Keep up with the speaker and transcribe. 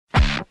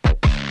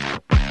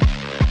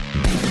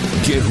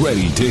Get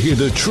ready to hear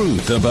the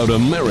truth about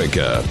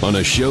America on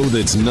a show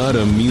that's not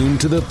immune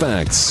to the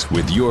facts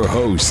with your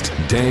host,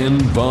 Dan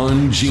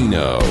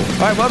Bongino. All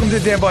right, welcome to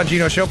the Dan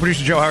Bongino Show.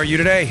 Producer Joe, how are you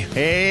today?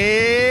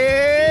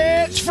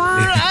 It's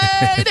Friday.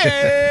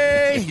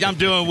 I'm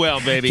doing well,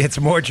 baby. It's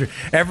more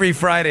every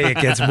Friday. It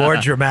gets more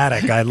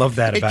dramatic. I love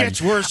that about it. It gets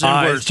worse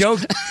and worse. Joe,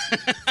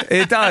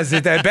 it does.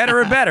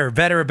 Better and better.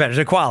 There's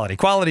a quality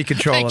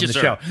control Thank on you, the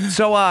sir. show.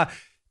 So,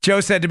 Joe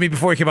said to me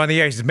before he came on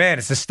the air, he said, "Man,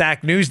 it's a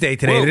stacked news day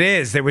today." Whoa. It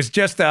is. There was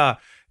just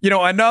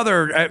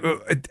another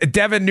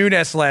Devin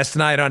Nunes last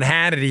night on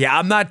Hannity.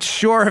 I'm not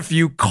sure if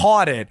you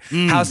caught it,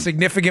 how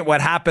significant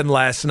what happened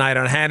last night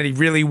on Hannity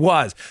really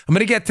was. I'm going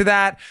to get to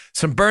that.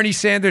 Some Bernie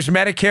Sanders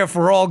Medicare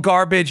for all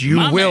garbage.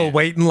 You will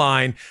wait in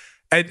line.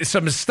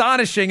 Some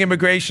astonishing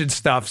immigration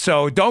stuff.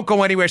 So don't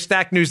go anywhere.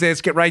 Stack News Day.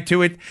 Let's get right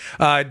to it.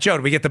 Joe,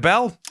 did we get the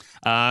bell?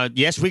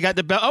 Yes, we got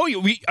the bell. Oh,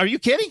 are you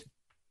kidding?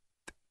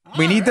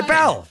 We need the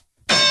bell.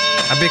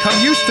 I've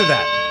become used to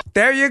that.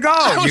 There you go.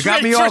 You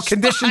got me all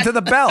conditioned to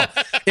the bell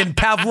in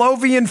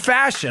Pavlovian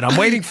fashion. I'm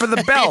waiting for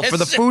the bell for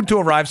the food to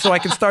arrive so I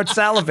can start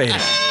salivating.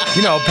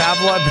 You know,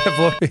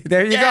 Pavlov.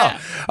 There you go.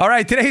 All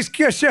right, today's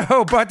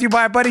show brought to you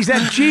by our buddies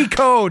at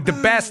G-Code, the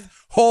best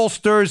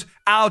holsters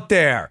out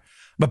there.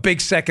 I'm a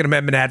big Second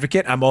Amendment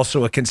advocate. I'm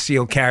also a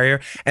concealed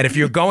carrier. And if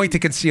you're going to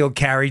concealed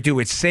carry, do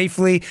it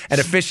safely and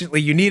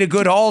efficiently. You need a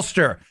good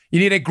holster. You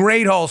need a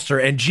great holster.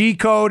 And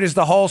G-Code is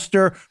the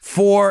holster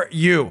for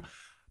you.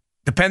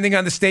 Depending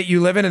on the state you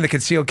live in and the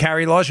concealed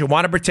carry laws, you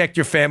want to protect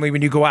your family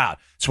when you go out.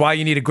 That's why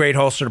you need a great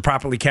holster to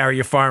properly carry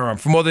your firearm.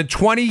 For more than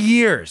 20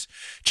 years,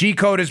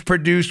 G-Code has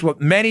produced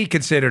what many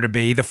consider to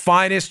be the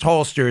finest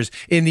holsters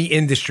in the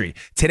industry.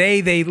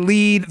 Today, they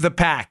lead the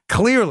pack.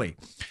 Clearly,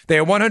 they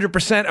are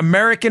 100%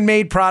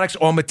 American-made products.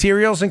 All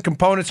materials and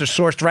components are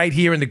sourced right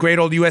here in the great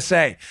old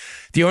USA.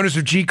 The owners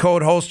of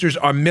G-Code holsters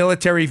are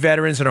military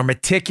veterans and are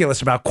meticulous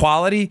about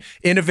quality,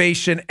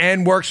 innovation,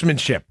 and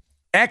workmanship.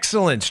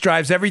 Excellence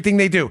drives everything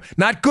they do,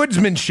 not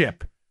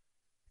goodsmanship.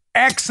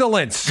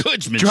 Excellence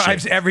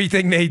drives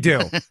everything they do,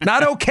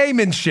 not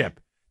okaymanship.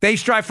 They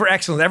strive for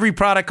excellence. Every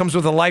product comes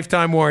with a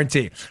lifetime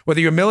warranty.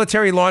 Whether you're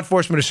military, law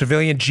enforcement, or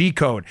civilian,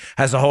 G-Code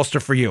has a holster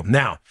for you.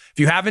 Now, if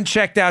you haven't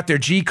checked out their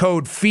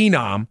G-Code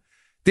Phenom,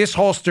 this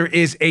holster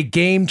is a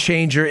game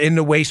changer in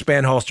the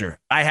waistband holster.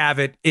 I have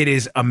it. It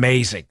is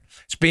amazing.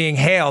 It's being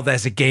hailed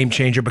as a game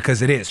changer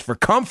because it is for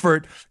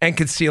comfort and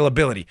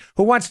concealability.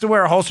 Who wants to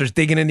wear a holster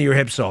digging into your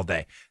hips all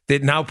day?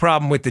 No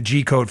problem with the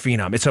G-Code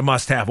Phenom. It's a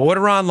must-have.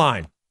 Order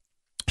online.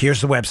 Here's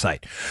the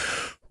website.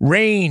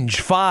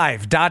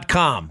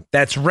 Range5.com.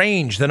 That's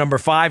range, the number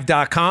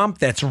 5.com.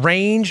 That's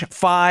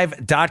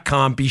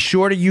range5.com. Be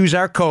sure to use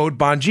our code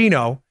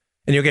Bongino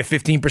and you'll get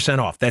 15%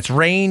 off. That's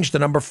range, the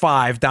number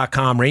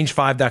 5.com,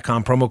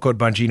 range5.com, promo code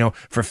Bongino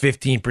for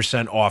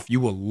 15% off. You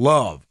will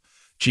love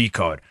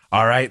G-Code.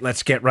 All right,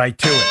 let's get right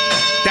to it.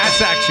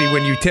 That's actually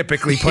when you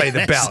typically play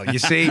the bell. You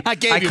see, I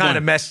kind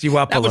of messed you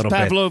up a little bit.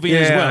 That was Pavlovian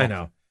as well. I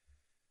know.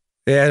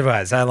 Yeah, it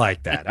was. I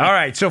like that. All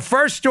right. So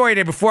first story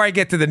today, before I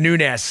get to the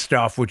Nunes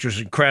stuff, which was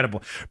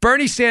incredible.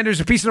 Bernie Sanders,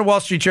 a piece in the Wall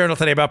Street Journal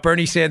today about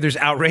Bernie Sanders'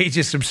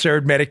 outrageous,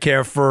 absurd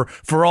Medicare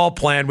for all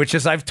plan, which,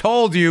 as I've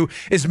told you,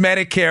 is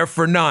Medicare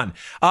for none.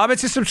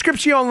 It's a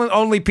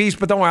subscription-only piece,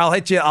 but don't worry, I'll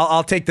hit you.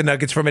 I'll take the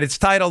nuggets from it.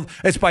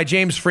 It's by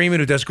James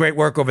Freeman, who does great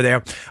work over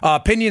there.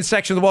 Opinion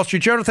section of the Wall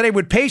Street Journal today.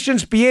 Would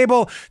patients be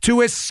able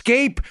to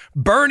escape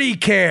Bernie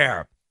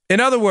care? In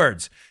other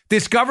words,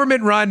 this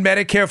government-run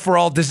Medicare for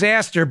all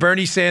disaster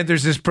Bernie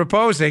Sanders is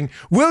proposing,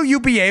 will you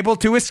be able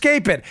to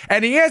escape it?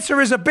 And the answer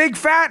is a big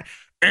fat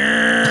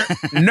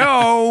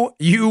no,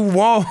 you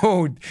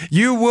won't.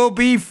 You will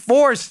be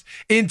forced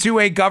into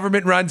a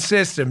government-run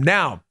system.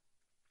 Now,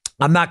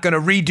 I'm not going to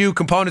redo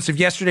components of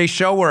yesterday's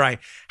show where I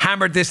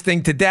hammered this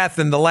thing to death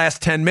in the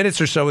last 10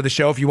 minutes or so of the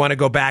show if you want to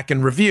go back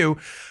and review.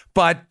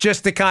 But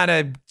just to kind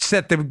of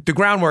set the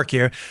groundwork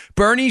here,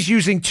 Bernie's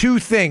using two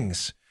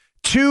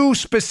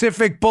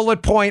specific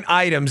bullet point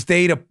items,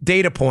 data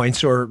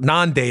points or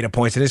non-data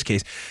points in this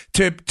case,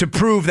 to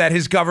prove that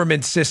his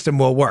government system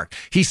will work.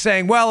 He's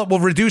saying, well, it will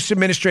reduce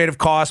administrative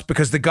costs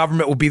because the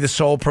government will be the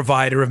sole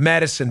provider of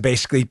medicine,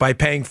 basically, by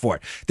paying for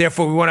it.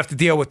 Therefore, we won't have to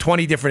deal with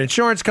 20 different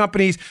insurance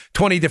companies,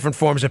 20 different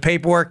forms of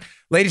paperwork.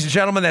 Ladies and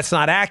gentlemen, that's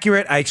not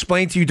accurate. I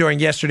explained to you during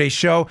yesterday's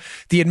show,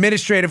 the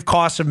administrative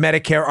costs of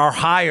Medicare are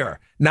higher,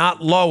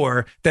 not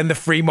lower, than the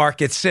free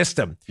market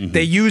system. Mm-hmm.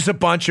 They use a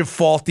bunch of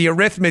faulty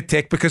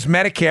arithmetic because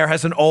Medicare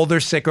has an older,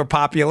 sicker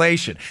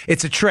population.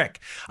 It's a trick.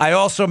 I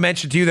also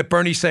mentioned to you that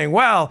Bernie's saying,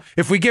 well,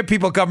 if we give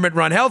people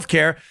government-run health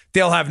care,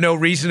 they'll have no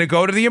reason to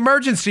go to the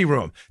emergency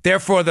room.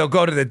 Therefore, they'll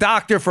go to the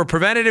doctor for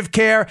preventative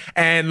care.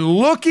 And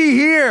looky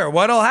here,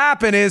 what'll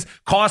happen is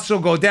costs will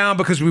go down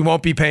because we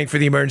won't be paying for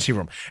the emergency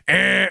room.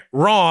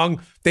 Wrong.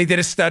 They did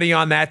a study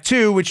on that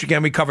too, which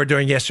again we covered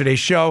during yesterday's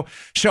show,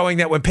 showing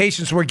that when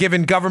patients were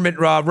given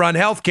government-run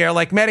health care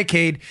like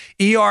Medicaid,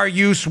 ER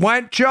use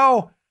went,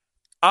 Joe,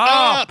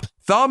 up.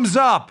 Thumbs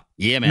up.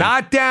 Yeah, man.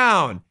 Not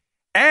down.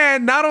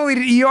 And not only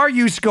did ER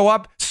use go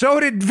up, so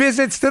did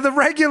visits to the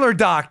regular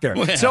doctor.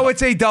 Well. So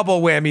it's a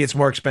double whammy. It's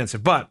more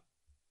expensive. But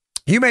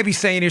You may be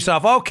saying to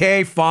yourself,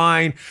 okay,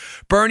 fine.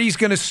 Bernie's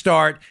going to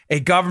start a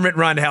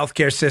government-run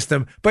healthcare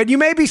system. But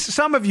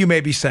some of you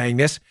may be saying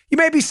this. You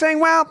may be saying,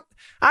 well,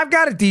 I've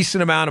got a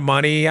decent amount of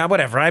money,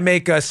 whatever. I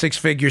make a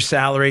six-figure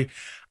salary.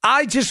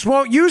 I just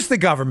won't use the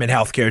government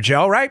healthcare,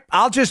 Joe, right?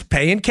 I'll just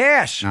pay in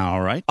cash. All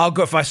right. I'll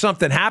go, if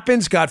something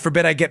happens, God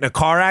forbid I get in a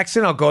car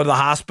accident, I'll go to the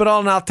hospital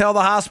and I'll tell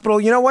the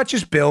hospital, you know what,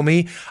 just bill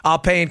me. I'll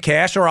pay in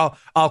cash, or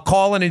I'll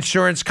call an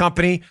insurance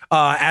company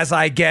as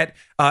I get,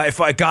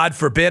 God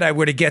forbid I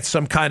were to get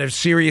some kind of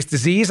serious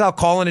disease, I'll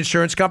call an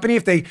insurance company.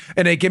 If they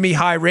give me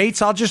high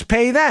rates, I'll just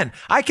pay then.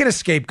 I can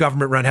escape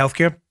government-run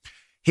healthcare.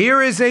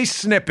 Here is a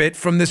snippet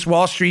from this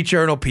Wall Street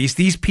Journal piece.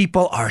 These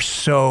people are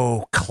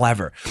so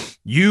clever.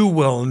 You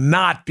will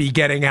not be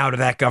getting out of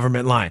that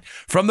government line.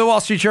 From the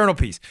Wall Street Journal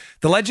piece,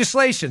 the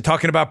legislation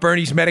talking about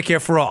Bernie's Medicare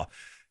for All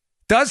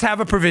does have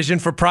a provision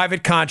for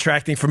private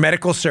contracting for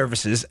medical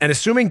services, and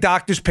assuming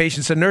doctors,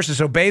 patients, and nurses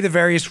obey the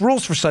various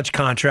rules for such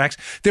contracts,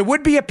 there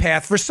would be a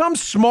path for some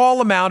small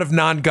amount of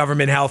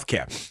non-government health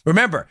care.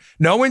 Remember,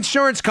 no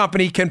insurance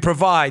company can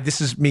provide, this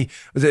is me,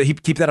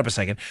 keep that up a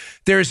second,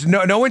 there's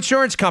no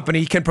insurance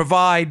company can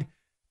provide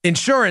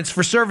insurance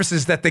for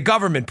services that the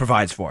government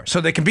provides for. So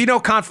there can be no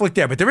conflict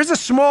there, but there is a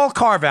small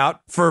carve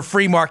out for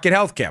free market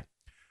health care.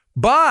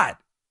 But,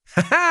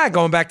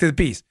 going back to the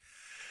piece,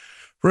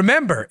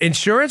 remember,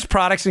 insurance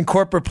products and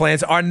corporate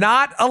plans are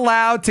not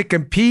allowed to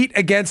compete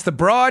against the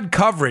broad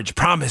coverage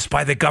promised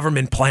by the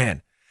government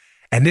plan.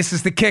 And this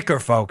is the kicker,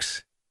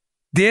 folks.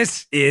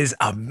 This is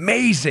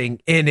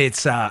amazing in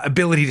its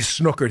ability to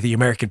snooker the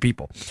American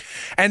people.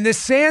 And the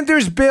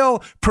Sanders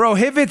bill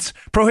prohibits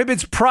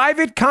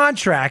private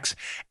contracts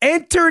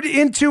entered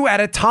into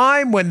at a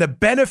time when the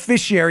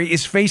beneficiary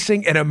is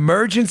facing an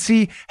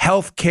emergency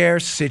health care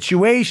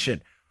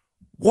situation.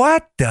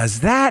 What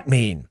does that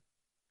mean?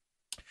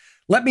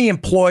 Let me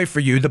employ for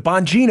you the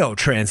Bongino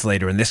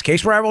translator in this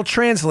case, where I will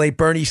translate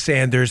Bernie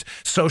Sanders'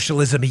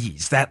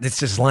 socialismese. That's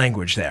his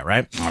language there,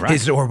 right? All right.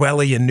 His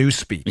Orwellian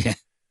newspeak. Yeah.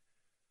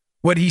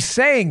 What he's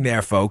saying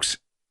there, folks,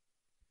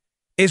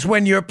 is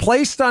when you're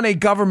placed on a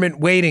government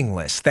waiting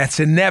list, that's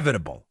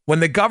inevitable. When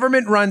the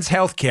government runs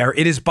healthcare,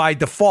 it is by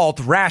default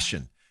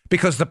ration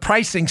because the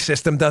pricing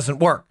system doesn't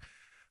work.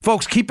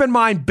 Folks, keep in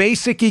mind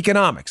basic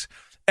economics.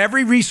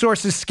 Every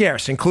resource is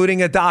scarce,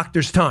 including a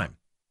doctor's time.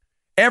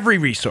 Every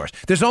resource.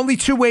 There's only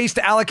two ways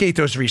to allocate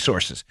those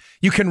resources.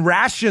 You can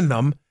ration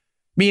them,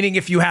 meaning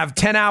if you have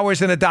 10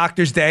 hours in a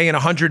doctor's day and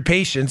 100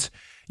 patients,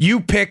 you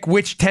pick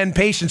which 10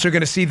 patients are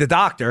going to see the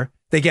doctor.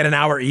 They get an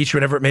hour each,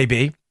 whatever it may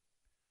be.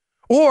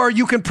 Or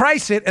you can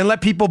price it and let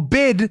people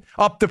bid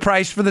up the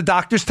price for the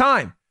doctor's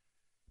time.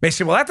 They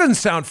say, well, that doesn't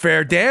sound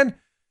fair, Dan.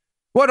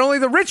 What, only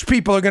the rich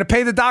people are going to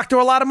pay the doctor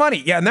a lot of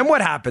money? Yeah, and then what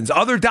happens?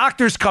 Other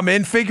doctors come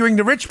in figuring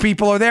the rich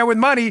people are there with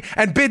money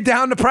and bid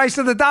down the price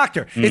of the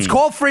doctor. It's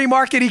called free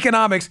market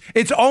economics.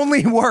 It's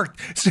only worked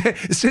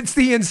since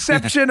the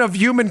inception of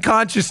human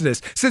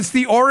consciousness, since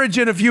the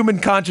origin of human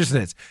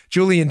consciousness.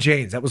 Julian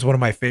Jaynes, that was one of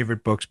my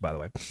favorite books, by the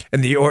way, in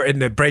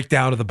the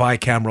breakdown of the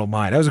bicameral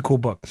mind. That was a cool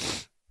book.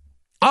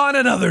 On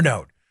another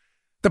note,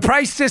 the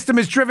price system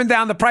has driven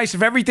down the price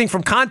of everything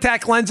from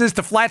contact lenses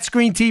to flat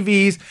screen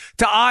TVs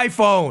to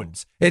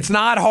iPhones. It's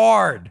not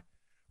hard.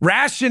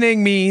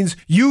 Rationing means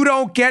you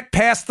don't get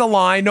past the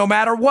line no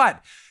matter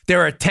what.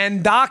 There are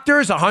 10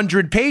 doctors,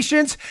 100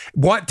 patients.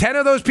 10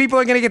 of those people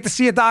are going to get to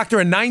see a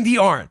doctor and 90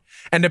 aren't.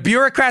 And the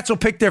bureaucrats will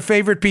pick their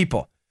favorite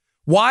people.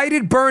 Why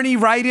did Bernie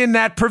write in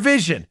that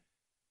provision?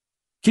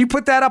 Can you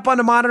put that up on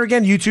the monitor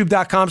again?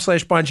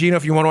 YouTube.com/Bongino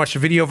if you want to watch the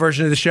video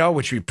version of the show,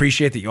 which we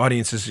appreciate. The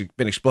audience has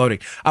been exploding.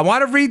 I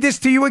want to read this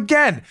to you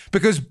again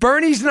because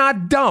Bernie's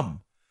not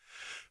dumb.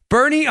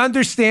 Bernie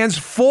understands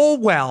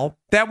full well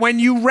that when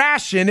you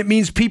ration, it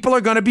means people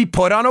are going to be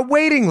put on a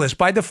waiting list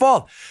by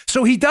default.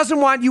 So he doesn't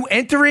want you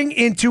entering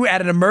into, at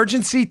an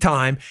emergency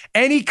time,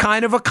 any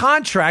kind of a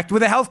contract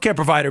with a healthcare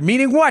provider.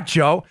 Meaning what,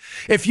 Joe?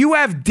 If you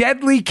have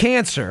deadly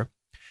cancer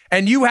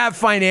and you have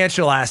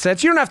financial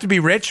assets, you don't have to be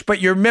rich, but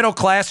you're middle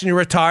class and you're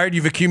retired,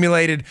 you've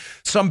accumulated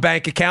some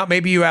bank account.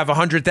 Maybe you have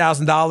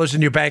 $100,000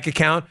 in your bank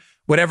account,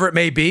 whatever it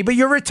may be, but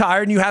you're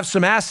retired and you have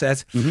some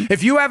assets.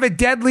 If you have a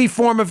deadly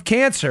form of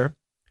cancer,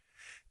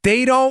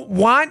 they don't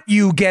want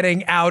you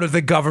getting out of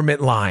the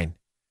government line.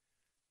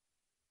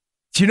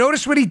 Do you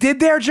notice what he did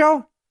there,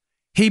 Joe?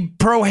 He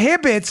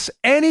prohibits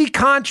any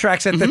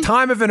contracts at the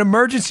time of an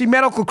emergency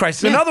medical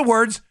crisis. In other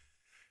words,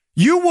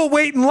 you will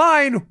wait in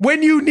line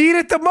when you need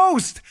it the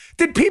most.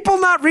 Did people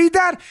not read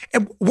that?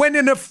 When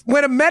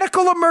a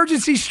medical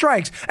emergency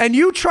strikes and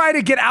you try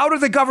to get out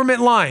of the government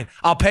line,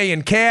 I'll pay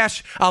in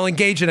cash, I'll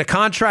engage in a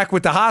contract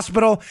with the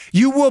hospital,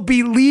 you will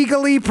be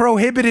legally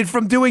prohibited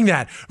from doing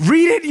that.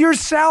 Read it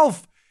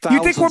yourself.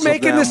 You think we're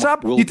making this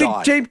up? You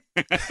think James?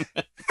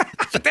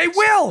 They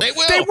will.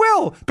 They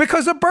will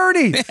because of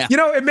Bernie. Yeah. You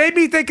know, it made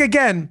me think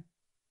again.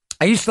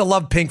 I used to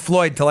love Pink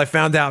Floyd until I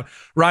found out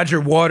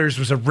Roger Waters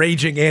was a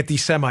raging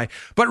anti-Semite.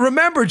 But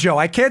remember, Joe,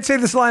 I can't say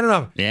this line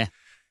enough. Yeah.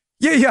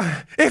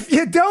 Yeah. If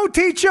you don't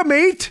teach your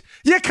meat,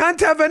 you can't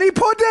have any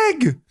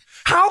pudding.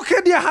 How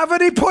can you have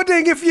any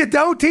pudding if you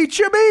don't eat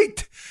your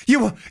meat?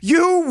 You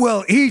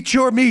will eat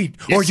your meat,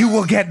 or you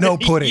will get no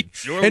pudding.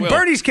 Sure in will.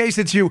 Bernie's case,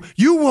 it's you.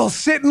 You will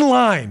sit in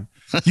line.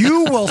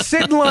 You will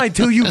sit in line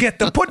till you get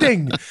the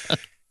pudding.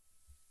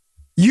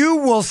 You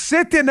will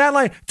sit in that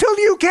line till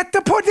you get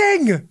the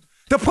pudding.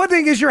 The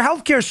pudding is your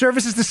healthcare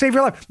services to save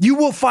your life. You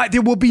will find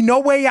there will be no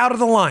way out of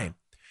the line.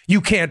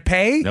 You can't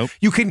pay. Nope.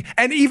 You can,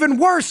 and even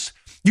worse,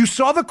 you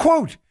saw the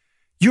quote.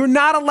 You're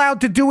not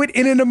allowed to do it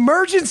in an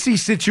emergency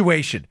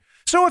situation.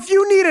 So if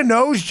you need a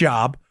nose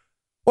job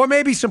or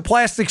maybe some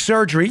plastic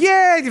surgery,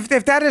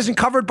 if that isn't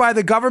covered by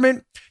the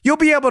government, you'll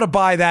be able to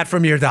buy that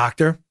from your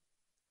doctor.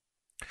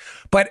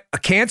 But a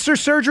cancer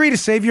surgery to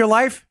save your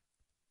life?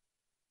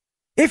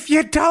 If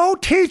you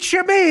don't eat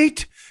your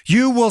meat,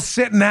 you will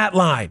sit in that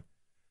line,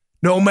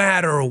 no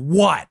matter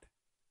what.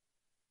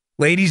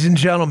 Ladies and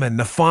gentlemen,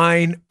 the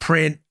fine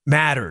print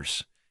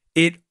matters.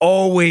 It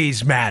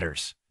always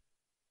matters.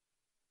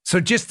 So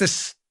just to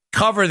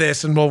cover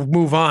this, and we'll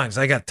move on, because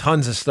I got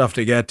tons of stuff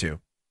to get to.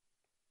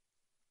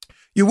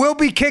 You will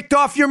be kicked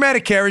off your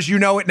Medicare as you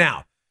know it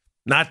now.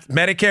 Not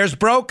Medicare's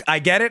broke. I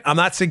get it. I'm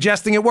not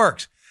suggesting it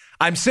works.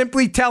 I'm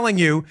simply telling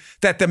you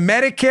that the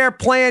Medicare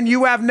plan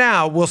you have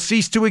now will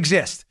cease to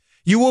exist.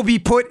 You will be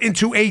put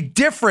into a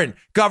different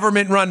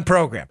government-run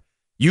program.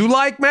 You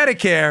like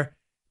Medicare,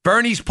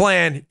 Bernie's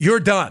plan,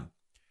 you're done.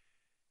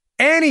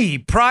 Any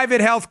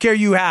private health care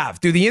you have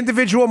through the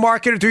individual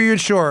market or through your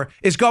insurer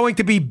is going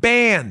to be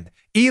banned,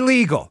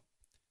 illegal.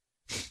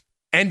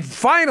 And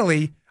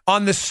finally,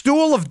 on the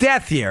stool of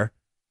death here,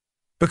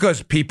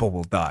 because people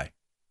will die.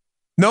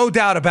 No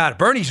doubt about it.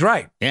 Bernie's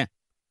right. Yeah.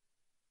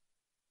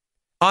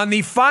 On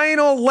the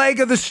final leg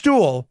of the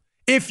stool,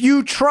 if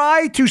you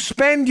try to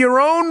spend your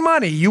own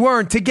money you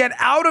earned to get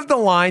out of the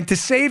line to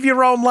save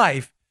your own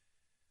life,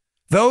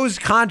 those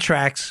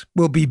contracts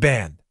will be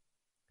banned.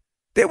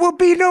 There will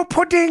be no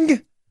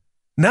pudding.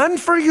 None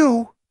for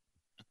you.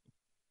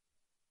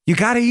 You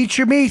got to eat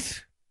your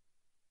meat.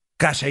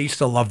 Gosh, I used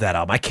to love that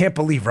album. I can't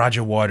believe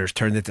Roger Waters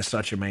turned into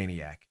such a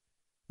maniac.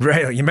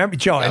 Right? You remember,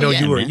 Joe? I know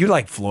you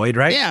like Floyd,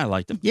 right? Yeah, I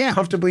liked them. Yeah.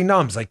 Comfortably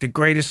Numb's like the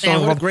greatest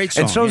song. Yeah, what a great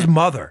song. And so's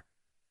Mother.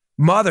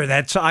 Mother,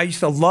 I used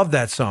to love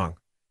that song.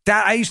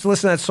 I used to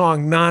listen to that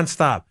song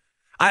nonstop.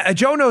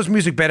 Joe knows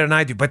music better than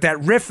I do, but that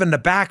riff in the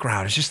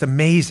background is just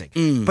amazing.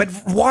 But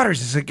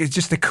Waters is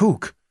just a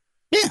kook.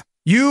 Yeah.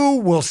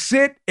 You will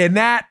sit in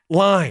that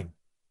line.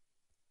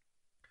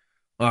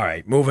 All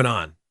right, moving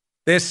on.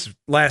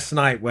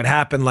 What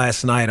happened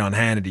last night on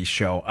Hannity's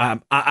show.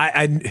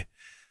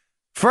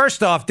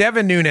 First off,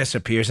 Devin Nunes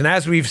appears, and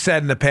as we've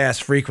said in the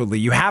past frequently,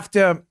 you have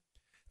to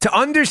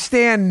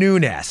understand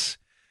Nunes.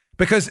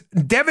 Because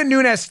Devin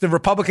Nunes, the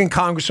Republican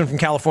congressman from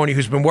California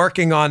who's been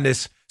working on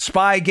this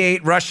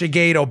Spygate,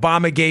 Russiagate,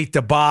 Obamagate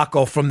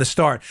debacle from the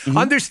start.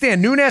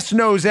 Understand, Nunes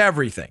knows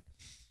everything.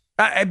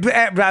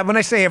 When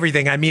I say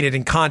everything, I mean it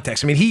in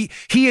context. I mean,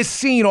 he has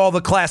seen all the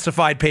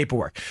classified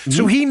paperwork.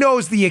 So he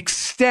knows the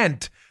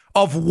extent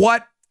of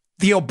what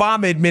the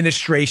Obama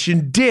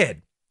administration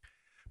did.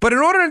 But in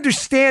order to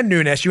understand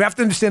Nunes, you have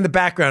to understand the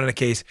background of the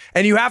case,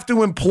 and you have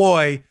to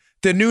employ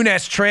the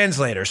Nunes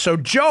translator. So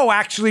Joe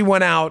actually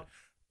went out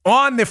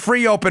on the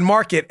free open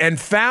market and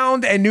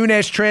found a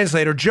Nunes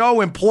translator. Joe,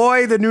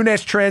 employ the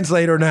Nunes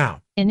translator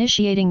now.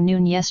 Initiating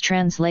Nunes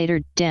translator,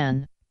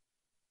 Dan.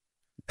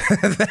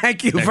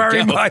 Thank you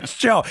very much,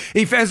 Joe.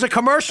 He has a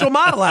commercial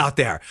model out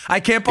there. I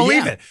can't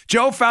believe it.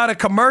 Joe found a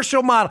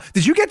commercial model.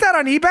 Did you get that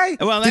on eBay?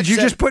 Well, did you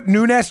just put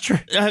Nunes?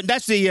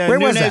 That's the Where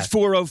was Nunes that?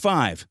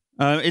 405.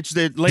 It's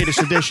the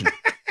latest edition.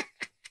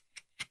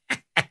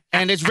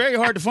 And it's very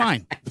hard to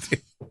find.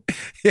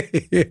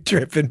 You're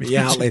tripping me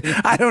out, lady.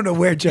 I don't know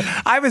where Joe.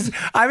 I was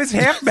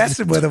half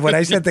messing with him when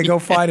I said to go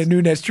find a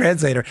Nunes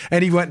translator,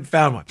 and he went and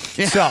found one.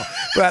 Yeah. So,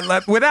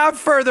 but without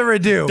further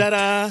ado,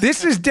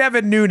 this is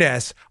Devin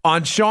Nunes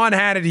on Sean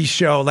Hannity's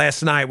show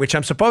last night, which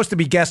I'm supposed to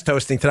be guest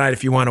hosting tonight.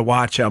 If you want to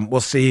watch,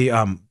 we'll see.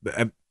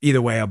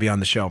 Either way, I'll be on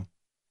the show.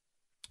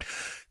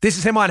 This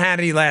is him on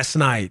Hannity last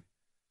night,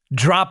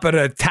 dropping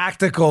a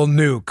tactical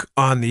nuke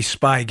on the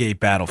Spygate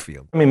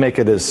battlefield. Let me make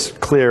it as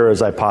clear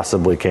as I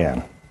possibly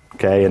can.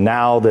 Okay, and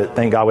now that,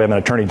 thank God, we have an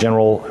attorney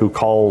general who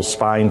calls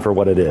spying for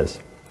what it is.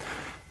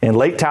 In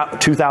late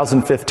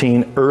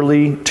 2015,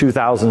 early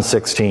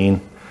 2016,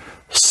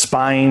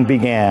 spying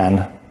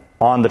began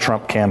on the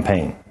Trump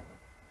campaign.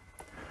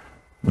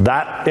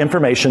 That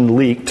information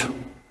leaked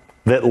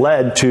that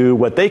led to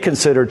what they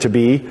considered to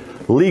be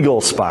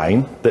legal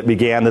spying that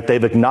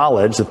they've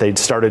acknowledged that they'd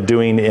started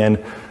doing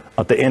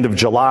at the end of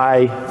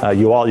July.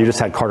 You just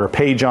had Carter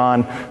Page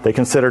on. They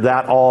considered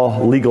that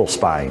all legal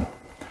spying.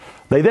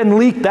 They then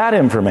leaked that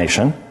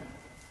information,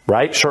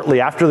 right? Shortly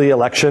after the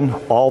election,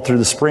 all through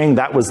the spring,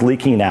 that was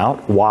leaking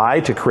out. Why?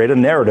 To create a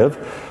narrative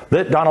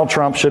that Donald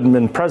Trump shouldn't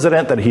have been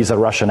president, that he's a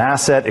Russian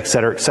asset, et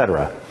cetera, et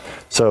cetera.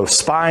 So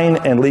spying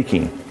and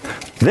leaking.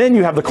 Then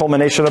you have the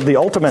culmination of the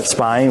ultimate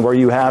spying, where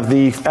you have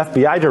the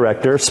FBI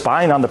director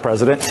spying on the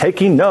president,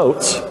 taking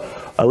notes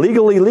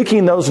illegally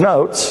leaking those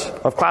notes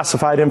of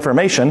classified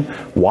information.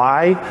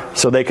 Why?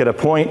 So they could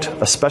appoint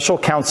a special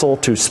counsel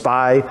to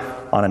spy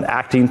on an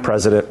acting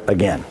president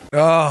again.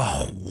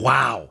 Oh,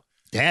 wow.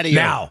 Daddy.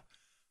 Now,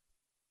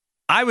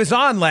 I was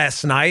on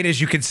last night, as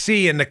you can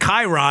see in the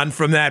Chiron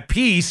from that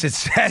piece. It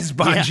says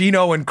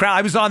Bongino and Crowd.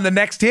 I was on the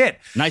next hit.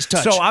 Nice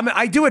touch. So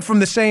I do it from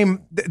the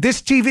same.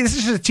 This TV. This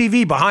is a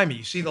TV behind me.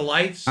 You see the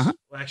lights? Uh-huh.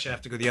 Well, actually, I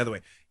have to go the other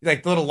way.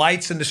 Like the little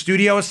lights in the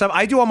studio and stuff.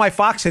 I do all my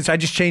Fox hits. I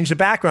just change the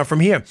background from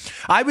here.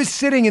 I was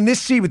sitting in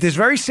this seat with this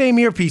very same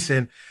earpiece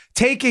in,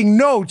 taking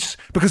notes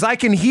because I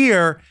can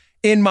hear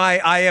in my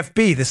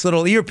IFB, this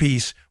little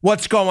earpiece,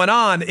 what's going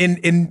on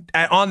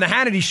on the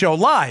Hannity Show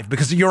live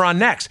because you're on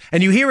next.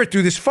 And you hear it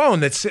through this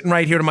phone that's sitting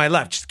right here to my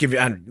left. Just to give you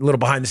a little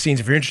behind the scenes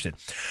if you're interested.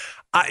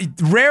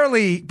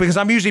 Rarely, because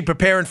I'm usually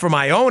preparing for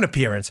my own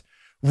appearance,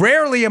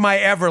 rarely am I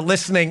ever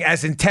listening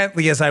as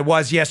intently as I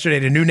was yesterday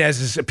to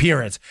Nunes's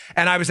appearance.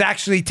 And I was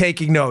actually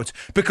taking notes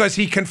because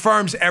he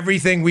confirms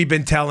everything we've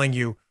been telling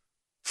you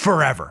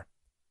forever.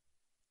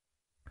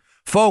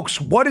 Folks,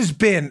 what has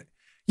been...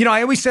 You know,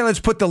 I always say let's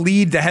put the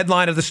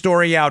headline of the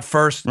story out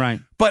first. Right.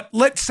 But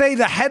let's say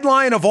the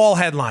headline of all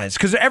headlines,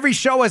 because every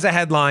show has a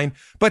headline,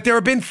 but there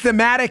have been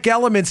thematic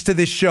elements to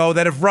this show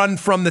that have run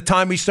from the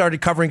time we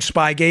started covering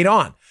Spygate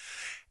on.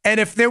 And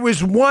if there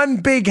was one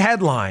big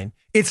headline,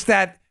 it's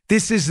that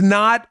this is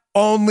not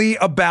only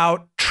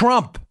about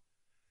Trump.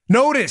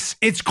 Notice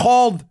it's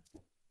called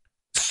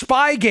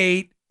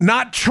Spygate,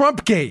 not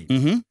Trumpgate.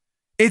 Mm-hmm.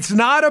 It's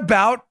not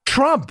about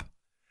Trump.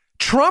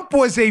 Trump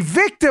was a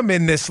victim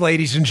in this,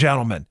 ladies and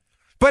gentlemen.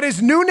 But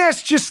as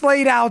Nunes just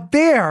laid out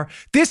there,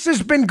 this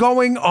has been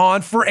going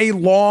on for a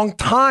long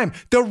time.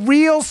 The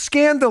real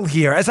scandal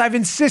here, as I've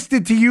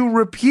insisted to you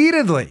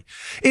repeatedly,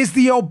 is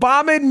the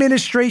Obama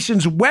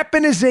administration's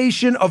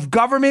weaponization of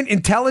government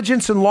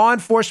intelligence and law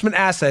enforcement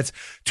assets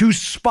to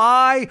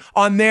spy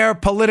on their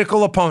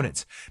political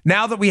opponents.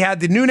 Now that we had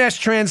the Nunes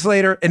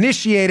translator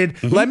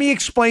initiated, let me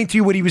explain to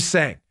you what he was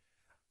saying.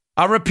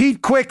 I'll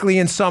repeat quickly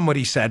in some what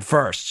he said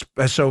first,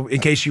 so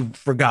in case you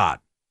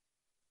forgot.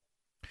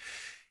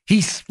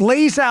 He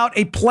lays out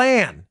a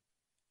plan.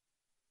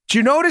 Do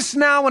you notice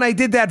now when I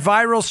did that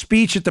viral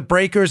speech at the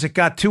Breakers, it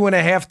got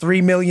 2.5,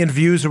 3 million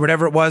views or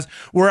whatever it was,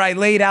 where I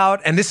laid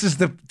out, and this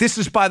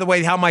is by the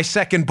way, how my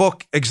second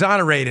book,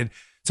 Exonerated,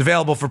 it's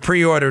available for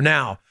pre-order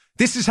now.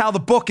 This is how the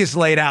book is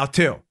laid out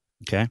too.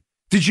 Okay.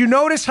 Did you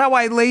notice how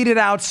I laid it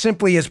out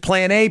simply as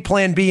plan A,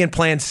 plan B, and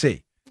plan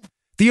C?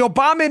 The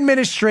Obama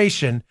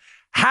administration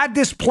had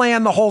this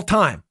plan the whole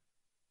time.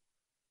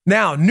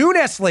 Now,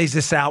 Nunes lays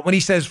this out when he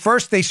says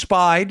first they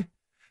spied,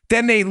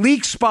 then they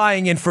leak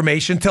spying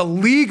information to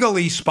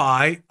legally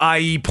spy,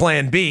 i.e.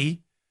 plan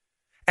B,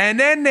 and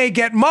then they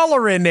get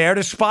Mueller in there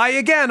to spy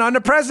again on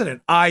the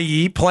president,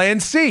 i.e.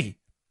 plan C.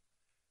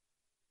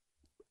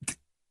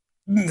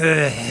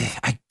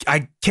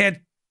 I can't,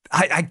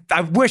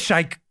 I wish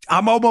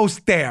I'm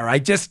almost there. I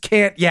just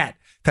can't yet.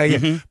 Tell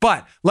you.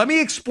 But let me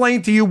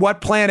explain to you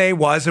what plan A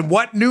was and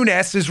what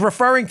Nunes is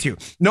referring to.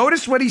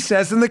 Notice what he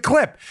says in the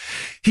clip.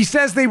 He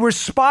says they were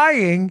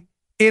spying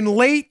in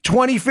late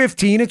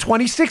 2015 and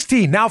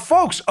 2016. Now,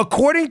 folks,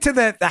 according to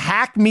the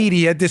hack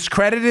media,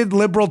 discredited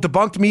liberal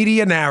debunked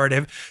media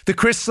narrative, the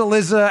Chris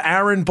Cillizza,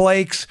 Aaron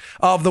Blakes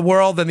of the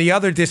world and the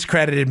other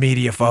discredited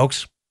media,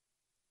 folks,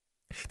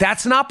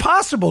 that's not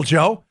possible,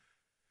 Joe.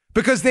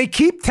 Because they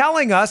keep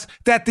telling us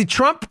that the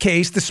Trump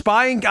case, the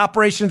spying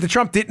operation of the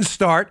Trump didn't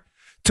start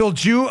till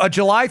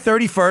July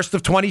 31st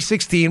of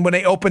 2016 when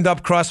they opened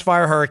up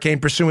Crossfire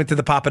Hurricane pursuant to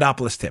the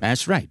Papadopoulos tip.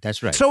 That's right.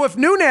 That's right. So if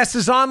Nunes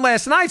is on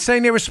last night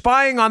saying they were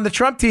spying on the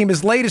Trump team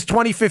as late as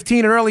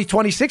 2015 and early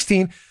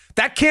 2016,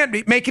 that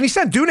can't make any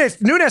sense.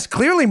 Nunes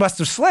clearly must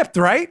have slipped,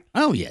 right?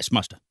 Oh, yes,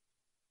 must have.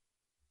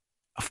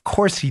 Of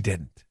course he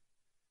didn't.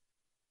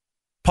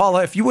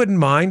 Paula, if you wouldn't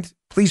mind,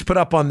 please put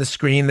up on the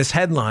screen this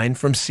headline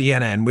from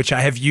CNN, which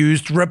I have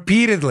used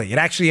repeatedly. It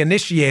actually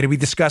initiated, we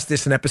discussed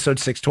this in episode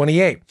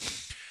 628.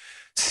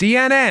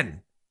 CNN,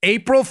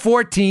 April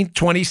 14th,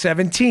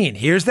 2017.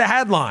 Here's the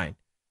headline.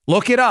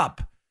 Look it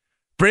up.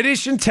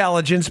 British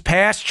intelligence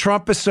passed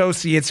Trump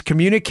associates'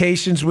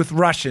 communications with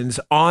Russians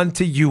on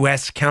to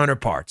U.S.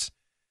 counterparts.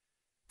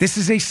 This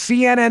is a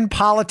CNN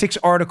Politics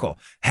article.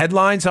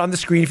 Headlines on the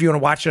screen. If you want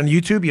to watch it on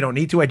YouTube, you don't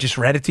need to. I just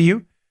read it to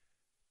you.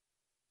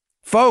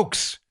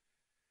 Folks,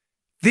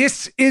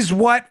 this is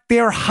what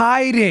they're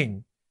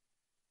hiding.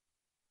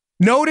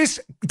 Notice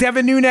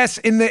Devin Nunes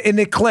in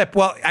the clip.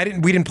 Well,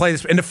 we didn't play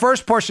this. In the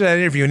first portion of that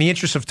interview, in the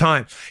interest of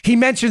time, he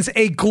mentions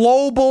a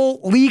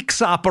global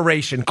leaks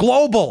operation.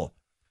 Global.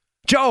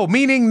 Joe,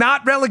 meaning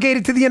not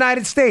relegated to the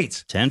United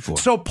States. 10-4.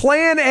 So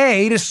plan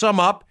A, to sum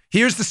up,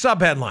 here's the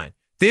subheadline.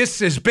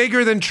 This is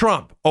bigger than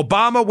Trump.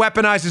 Obama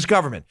weaponizes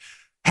government.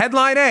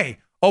 Headline A,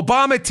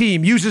 Obama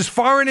team uses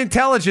foreign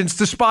intelligence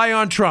to spy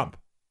on Trump.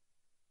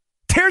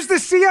 There's the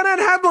CNN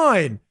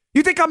headline.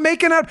 You think I'm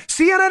making up?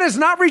 CNN has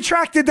not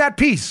retracted that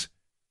piece.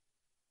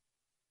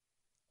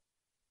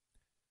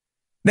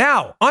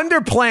 Now,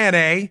 under Plan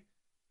A,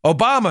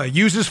 Obama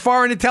uses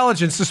foreign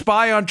intelligence to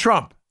spy on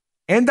Trump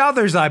and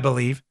others, I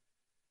believe.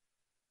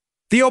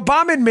 The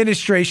Obama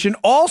administration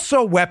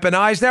also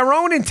weaponized their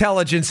own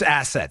intelligence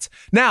assets.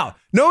 Now,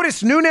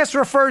 notice Nunes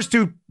refers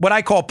to what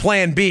I call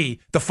Plan B,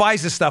 the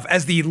FISA stuff,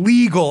 as the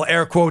legal,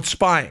 air quote,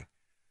 spying.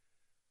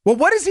 Well,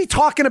 what is he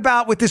talking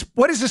about with this?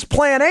 What is this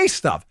Plan A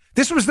stuff?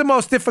 This was the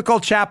most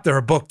difficult chapter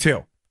of book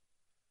 2,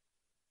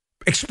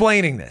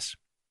 explaining this.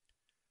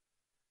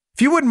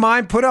 If you wouldn't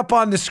mind, put up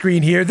on the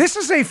screen here. This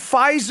is a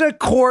FISA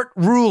court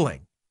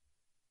ruling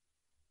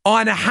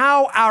on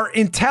how our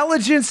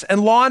intelligence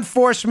and law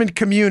enforcement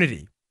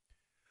community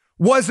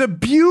was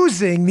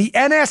abusing the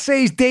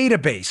NSA's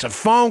database of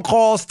phone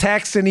calls,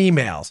 texts, and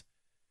emails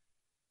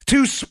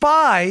to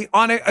spy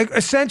on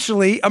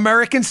essentially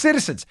American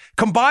citizens.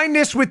 Combine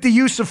this with the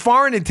use of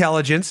foreign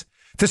intelligence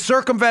to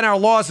circumvent our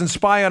laws and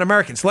spy on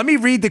Americans. Let me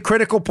read the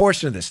critical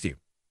portion of this to you.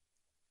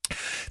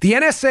 The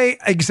NSA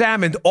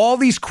examined all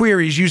these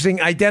queries using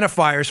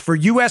identifiers for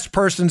U.S.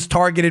 persons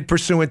targeted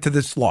pursuant to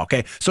this law.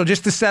 Okay, so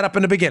just to set up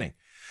in the beginning,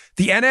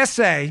 the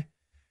NSA,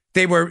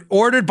 they were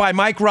ordered by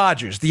Mike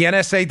Rogers, the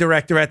NSA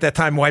director at that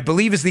time, who I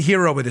believe is the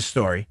hero of this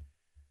story.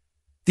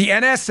 The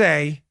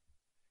NSA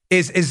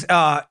is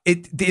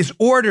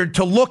ordered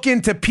to look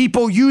into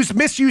people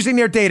misusing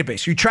their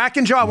database. You track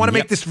and I want to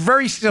make this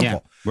very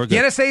simple. Yeah, the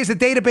NSA is a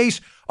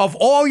database of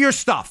all your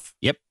stuff.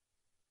 Yep.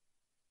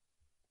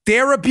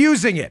 They're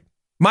abusing it.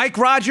 Mike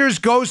Rogers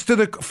goes to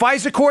the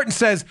FISA court and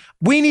says,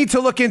 we need to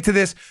look into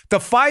this. The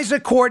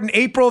FISA court in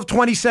April of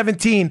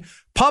 2017,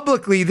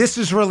 publicly, this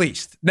is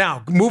released.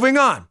 Now, moving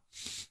on.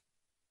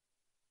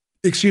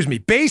 Excuse me.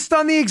 Based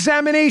on the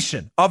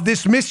examination of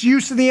this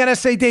misuse of the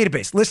NSA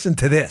database, listen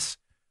to this.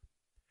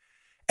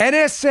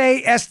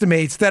 NSA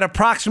estimates that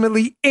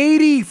approximately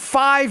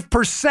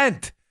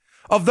 85%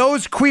 of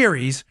those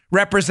queries,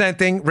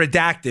 representing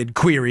redacted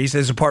queries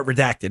as a part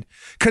redacted,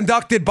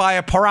 conducted by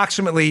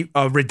approximately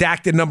a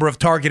redacted number of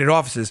targeted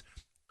offices,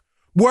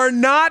 were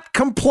not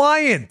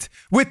compliant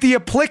with the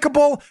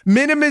applicable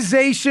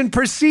minimization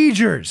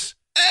procedures.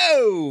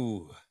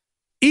 Oh!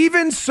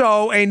 Even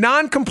so, a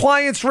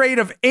non-compliance rate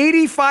of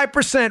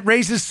 85%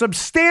 raises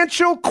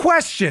substantial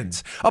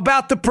questions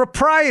about the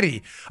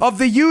propriety of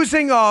the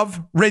using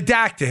of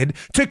redacted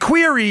to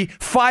query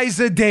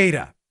FISA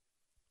data.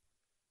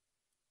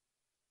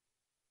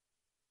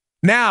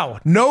 Now,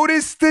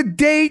 notice the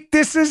date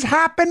this is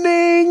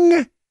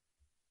happening.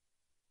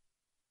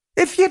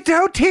 If you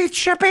don't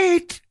teach, you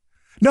beat.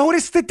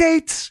 Notice the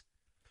dates.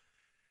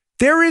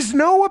 There is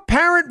no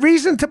apparent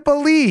reason to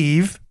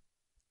believe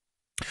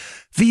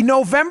the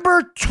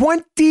November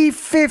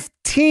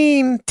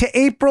 2015 to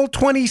April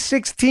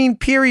 2016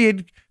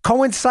 period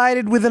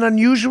coincided with an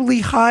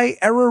unusually high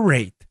error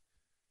rate.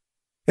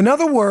 In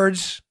other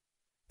words,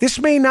 this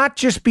may not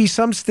just be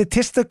some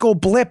statistical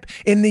blip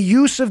in the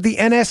use of the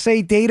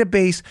NSA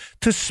database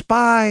to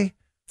spy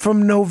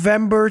from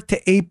November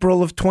to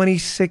April of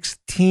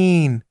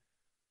 2016.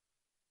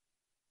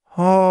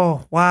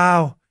 Oh,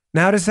 wow.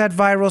 Now does that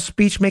viral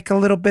speech make a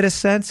little bit of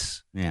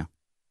sense? Yeah.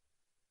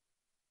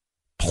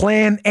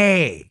 Plan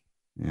A.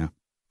 Yeah.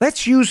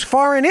 Let's use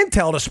foreign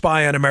intel to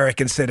spy on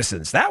American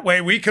citizens. That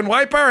way we can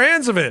wipe our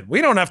hands of it.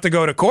 We don't have to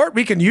go to court.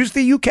 We can use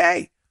the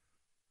UK.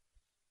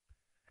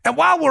 And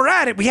while we're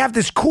at it, we have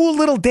this cool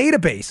little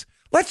database.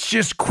 Let's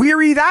just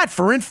query that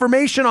for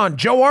information on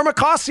Joe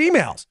Armacost's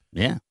emails.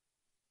 Yeah.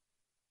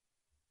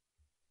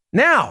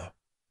 Now,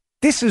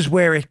 this is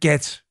where it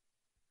gets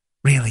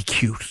really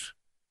cute.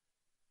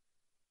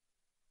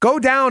 Go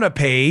down a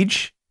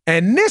page,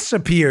 and this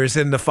appears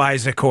in the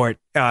FISA court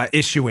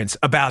issuance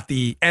about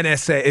the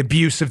NSA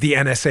abuse of the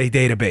NSA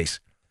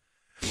database.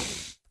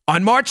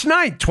 On March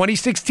 9th,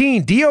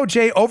 2016,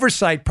 DOJ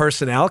oversight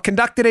personnel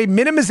conducted a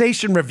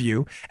minimization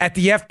review at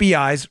the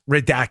FBI's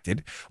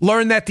redacted,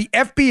 learned that the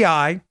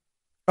FBI,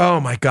 oh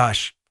my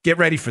gosh, get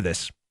ready for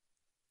this,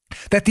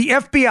 that the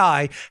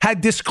FBI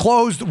had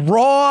disclosed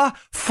raw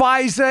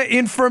FISA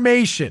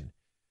information,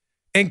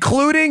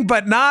 including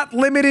but not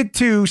limited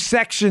to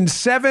Section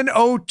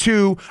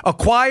 702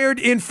 acquired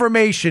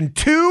information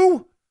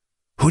to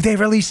who they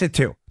release it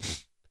to.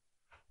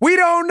 We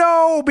don't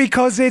know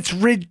because it's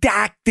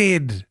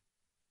redacted.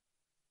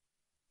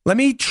 Let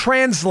me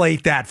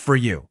translate that for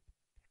you.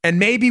 And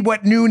maybe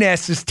what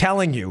Nunes is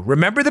telling you.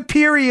 Remember the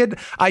period,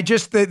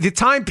 the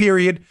time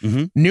period.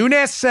 Mm-hmm.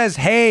 Nunes says,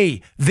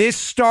 hey, this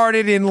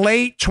started in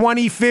late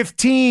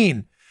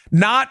 2015,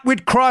 not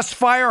with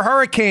Crossfire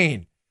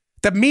Hurricane.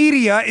 The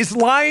media is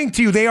lying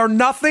to you. They are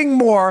nothing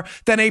more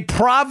than a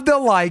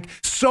Pravda-like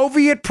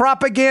Soviet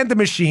propaganda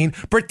machine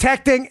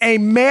protecting a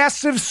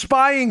massive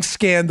spying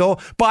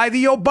scandal by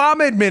the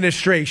Obama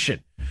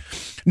administration.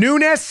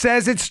 Nunes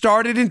says it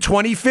started in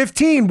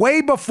 2015,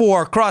 way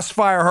before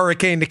Crossfire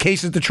Hurricane, the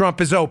cases that Trump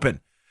is open.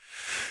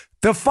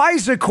 The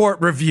FISA court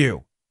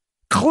review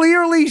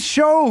clearly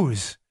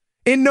shows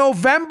in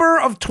November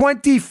of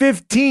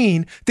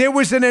 2015, there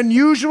was an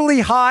unusually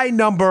high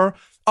number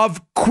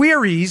of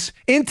queries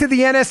into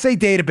the NSA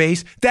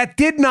database that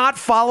did not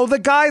follow the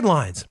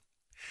guidelines.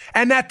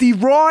 And that the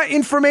raw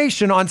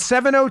information on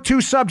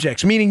 702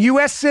 subjects, meaning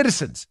U.S.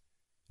 citizens,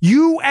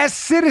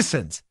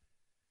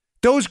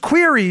 those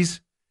queries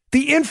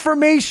The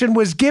information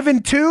was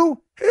given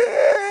to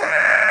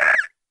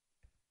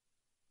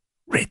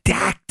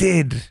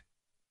redacted.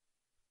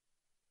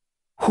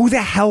 Who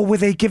the hell were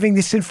they giving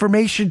this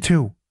information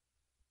to?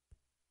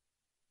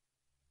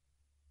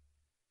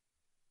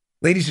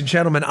 Ladies and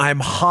gentlemen, I'm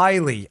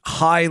highly,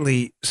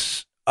 highly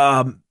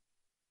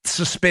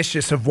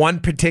suspicious of one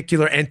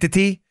particular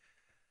entity.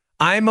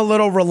 I'm a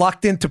little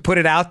reluctant to put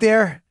it out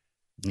there.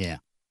 Yeah.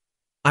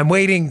 I'm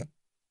waiting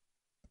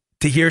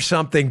to hear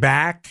something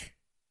back.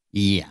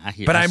 Yeah.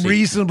 But I'm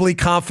reasonably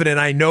confident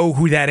I know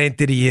who that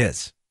entity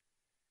is.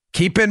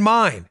 Keep in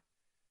mind,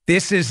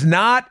 this is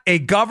not a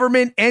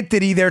government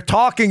entity they're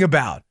talking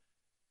about.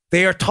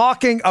 They are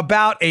talking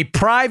about a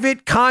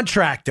private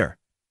contractor.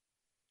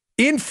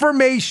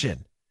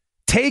 Information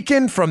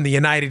taken from the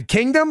United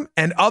Kingdom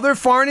and other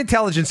foreign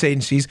intelligence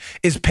agencies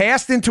is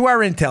passed into our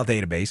intel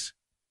database,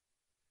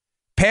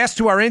 passed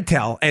to our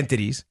intel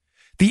entities.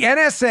 The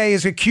NSA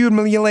is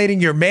accumulating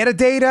your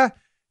metadata,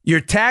 your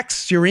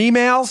texts, your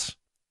emails.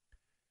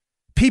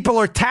 People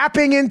are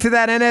tapping into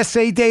that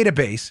NSA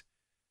database,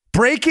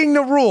 breaking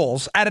the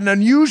rules at an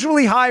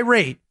unusually high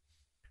rate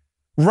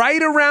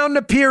right around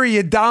the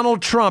period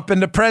Donald Trump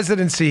and the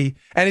presidency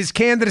and his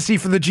candidacy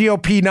for the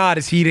GOP nod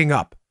is heating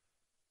up.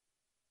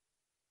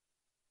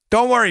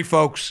 Don't worry,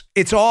 folks.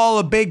 It's all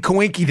a big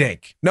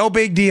coinky-dink. No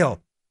big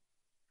deal.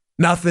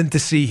 Nothing to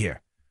see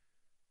here.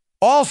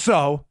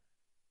 Also,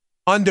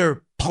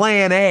 under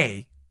Plan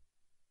A,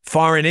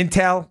 foreign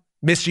intel,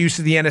 misuse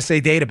of the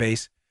NSA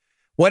database,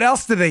 what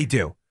else do they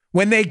do?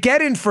 When they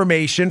get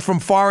information from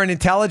foreign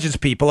intelligence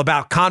people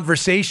about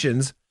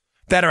conversations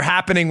that are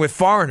happening with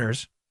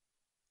foreigners,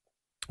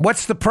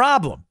 what's the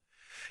problem?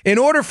 In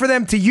order for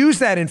them to use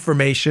that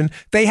information,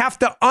 they have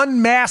to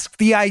unmask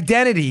the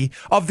identity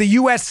of the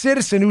U.S.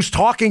 citizen who's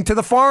talking to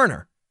the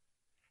foreigner.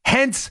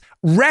 Hence,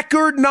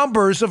 record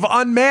numbers of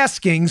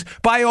unmaskings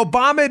by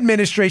Obama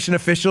administration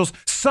officials,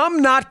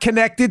 some not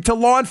connected to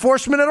law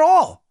enforcement at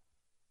all.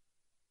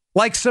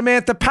 Like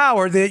Samantha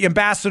Power, the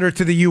ambassador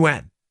to the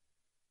UN,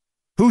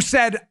 who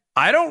said,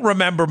 I don't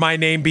remember my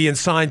name being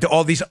signed to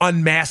all these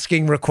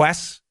unmasking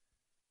requests.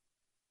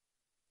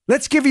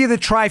 Let's give you the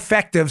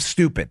trifecta of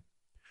stupid.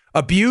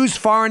 Abuse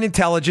foreign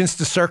intelligence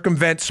to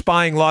circumvent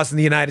spying laws in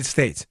the United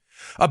States.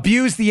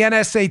 Abuse the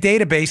NSA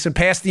database and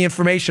pass the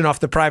information off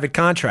to private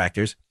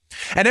contractors.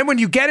 And then when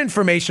you get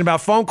information about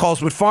phone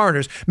calls with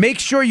foreigners, make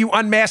sure you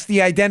unmask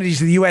the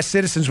identities of the U.S.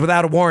 citizens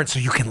without a warrant so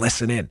you can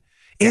listen in.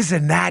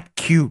 Isn't that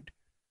cute?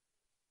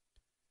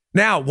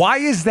 Now, why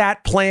is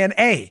that Plan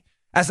A?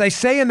 As I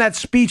say in that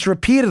speech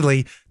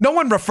repeatedly, no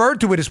one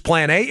referred to it as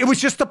Plan A. It was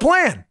just a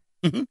plan.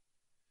 Mm-hmm.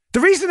 The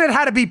reason it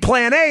had to be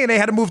Plan A and they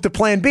had to move to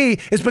Plan B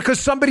is because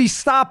somebody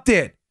stopped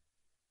it.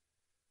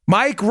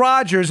 Mike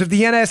Rogers of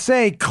the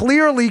NSA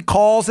clearly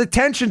calls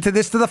attention to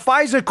this to the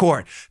FISA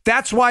court.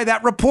 That's why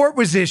that report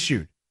was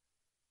issued.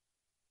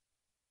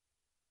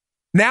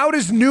 Now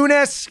does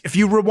Nunes, if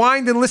you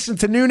rewind and listen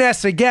to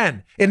Nunes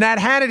again in that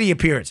Hannity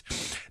appearance,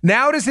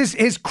 now does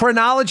his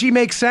chronology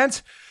make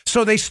sense?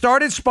 So they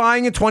started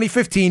spying in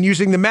 2015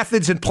 using the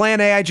methods in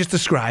Plan A I just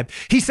described.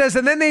 He says,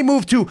 and then they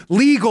moved to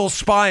legal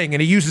spying,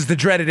 and he uses the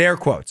dreaded air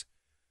quotes.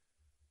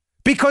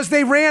 Because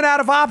they ran out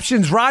of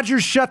options.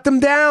 Rogers shut them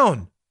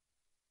down.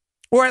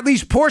 Or at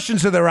least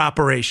portions of their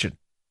operation.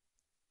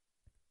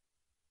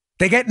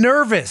 They get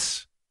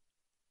nervous.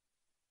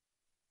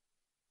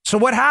 So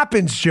what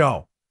happens,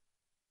 Joe?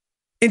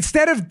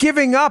 Instead of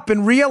giving up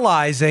and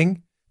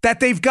realizing that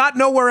they've got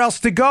nowhere else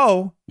to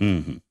go,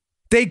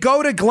 they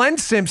go to Glenn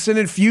Simpson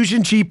and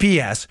Fusion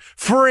GPS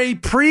for a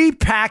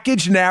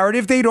pre-packaged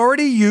narrative they'd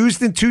already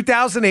used in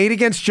 2008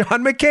 against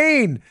John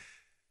McCain.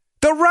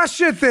 The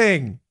Russia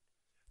thing.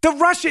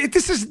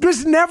 This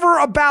was never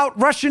about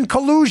Russian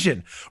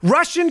collusion.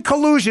 Russian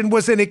collusion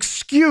was an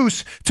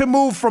excuse to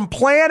move from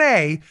Plan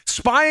A,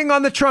 spying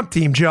on the Trump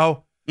team,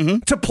 Joe,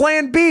 to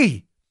Plan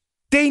B.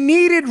 They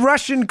needed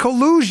Russian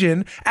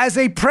collusion as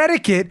a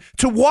predicate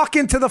to walk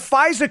into the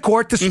FISA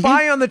court to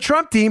spy on the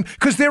Trump team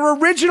because their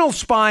original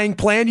spying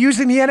plan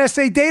using the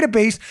NSA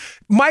database,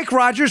 Mike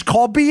Rogers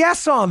called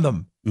BS on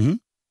them.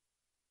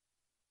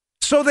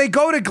 So they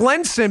go to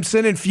Glenn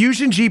Simpson and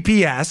Fusion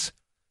GPS.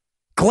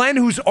 Glenn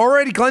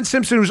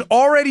Simpson, who's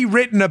already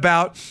written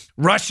about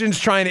Russians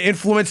trying to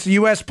influence the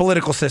U.S.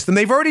 political system.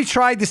 They've already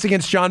tried this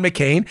against John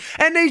McCain,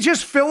 and they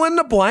just fill in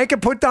the blank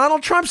and put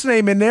Donald Trump's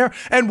name in there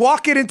and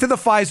walk it into the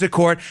FISA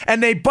court,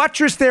 and they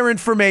buttress their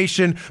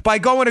information by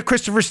going to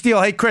Christopher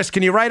Steele. Hey, Chris,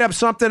 can you write up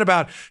something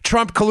about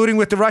Trump colluding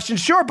with the Russians?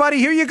 Sure, buddy,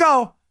 here you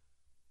go.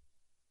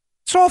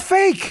 It's all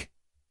fake.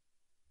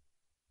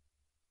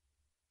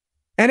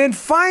 And then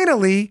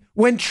finally,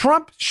 when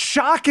Trump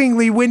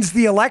shockingly wins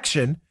the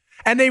election,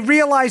 and they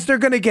realize they're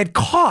going to get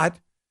caught,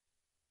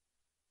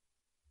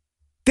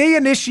 they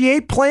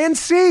initiate Plan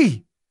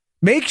C.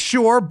 Make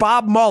sure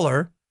Bob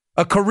Mueller,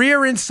 a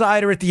career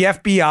insider at the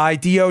FBI,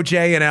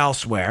 DOJ, and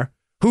elsewhere,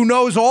 who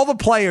knows all the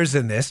players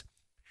in this,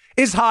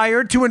 is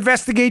hired to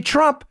investigate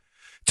Trump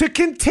to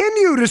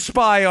continue to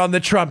spy on the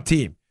Trump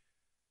team.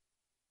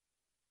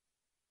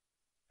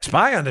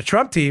 Spy on the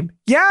Trump team?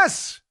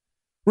 Yes.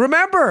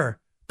 Remember,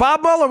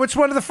 Bob Mueller, what's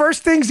one of the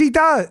first things he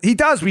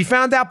does? We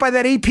found out by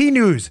that AP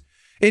news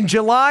in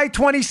July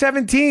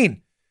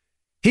 2017.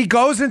 He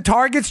goes and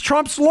targets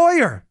Trump's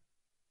lawyer.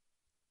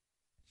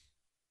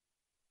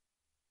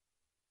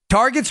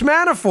 Targets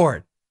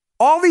Manafort.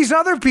 All these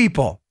other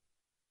people.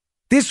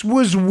 This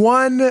was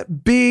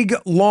one big,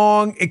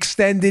 long,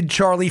 extended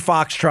Charlie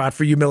Foxtrot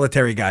for you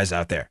military guys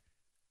out there.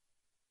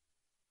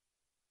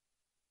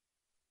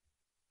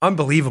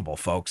 Unbelievable,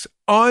 folks.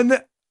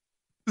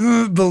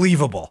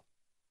 Unbelievable.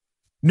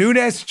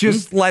 Nunes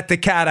just let the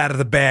cat out of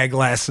the bag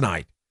last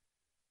night.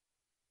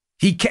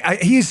 He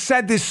has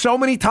said this so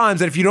many times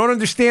that if you don't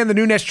understand the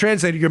Nunes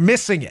translator, you're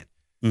missing it.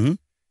 Mm-hmm.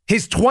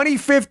 His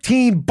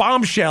 2015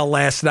 bombshell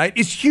last night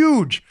is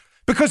huge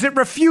because it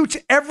refutes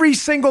every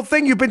single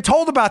thing you've been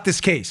told about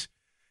this case.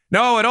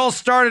 No, it all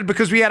started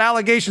because we had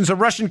allegations of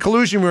Russian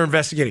collusion we were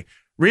investigating.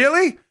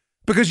 Really?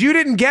 Because you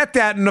didn't get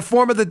that in the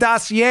form of the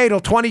dossier till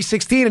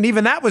 2016, and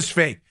even that was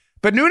fake.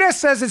 But Nunes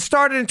says it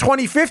started in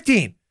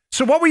 2015.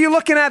 So what were you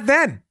looking at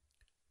then?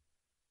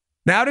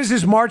 Now does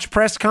his March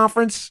press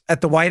conference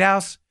at the White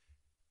House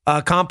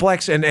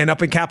complex and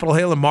up in Capitol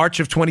Hill in March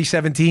of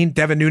 2017,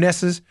 Devin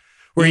Nunes's,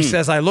 where he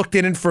says, I looked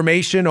at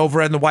information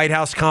over in the White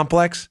House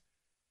complex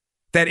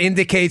that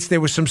indicates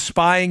there was some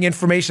spying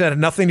information that had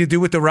nothing to do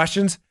with the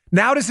Russians.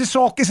 Now is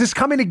this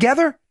coming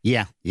together?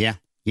 Yeah.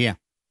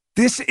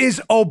 This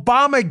is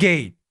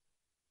Obamagate.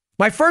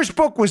 My first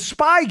book was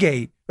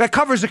Spygate. That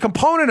covers a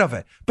component of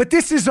it. But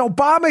this is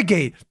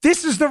Obamagate.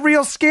 This is the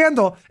real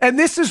scandal. And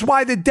this is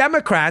why the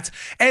Democrats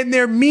and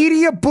their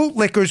media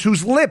bootlickers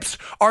whose lips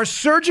are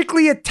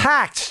surgically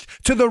attached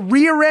to the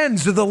rear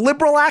ends of the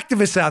liberal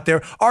activists out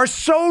there are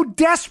so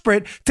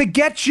desperate to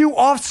get you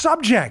off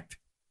subject.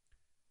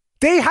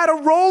 They had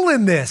a role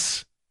in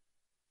this.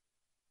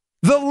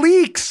 The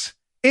leaks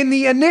in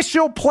the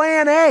initial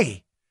Plan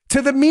A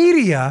to the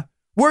media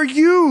were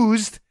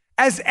used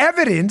as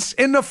evidence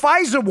in the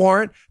FISA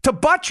warrant to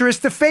buttress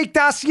the fake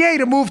dossier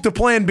to move to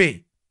Plan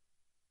B.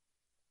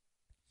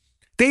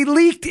 They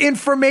leaked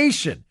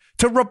information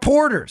to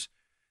reporters.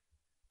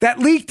 That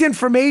leaked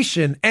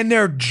information and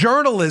their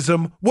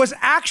journalism was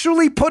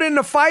actually put in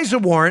the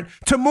FISA warrant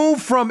to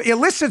move from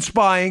illicit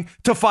spying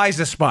to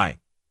FISA spying.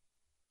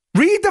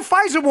 Read the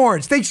FISA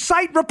warrants. They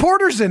cite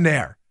reporters in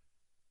there.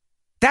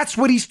 That's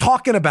what he's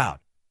talking about.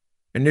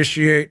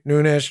 Initiate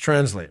Nunes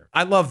translator.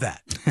 I love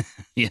that.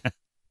 Yeah.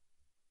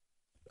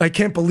 I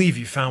can't believe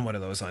you found one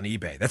of those on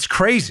eBay. That's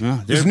crazy.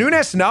 Oh, Does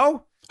Nunes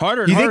know?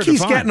 Harder and You think harder to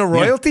he's find. getting a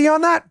royalty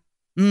on that?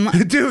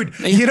 Dude,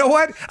 you know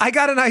what? I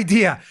got an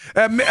idea.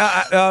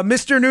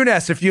 Mr.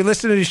 Nunes, if you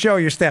listen to the show,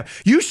 your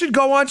staff, you should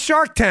go on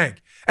Shark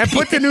Tank and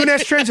put the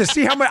Nunes translator.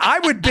 See how much I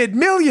would bid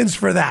millions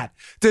for that.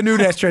 The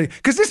Nunes translator.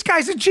 Because this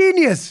guy's a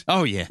genius.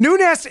 Oh, yeah.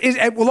 Nunes is,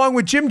 along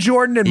with Jim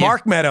Jordan and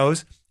Mark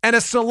Meadows and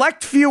a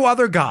select few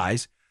other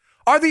guys,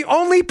 are the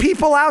only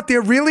people out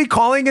there really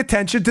calling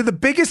attention to the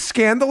biggest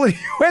scandal in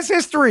U.S.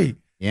 history.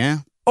 Yeah.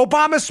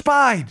 Obama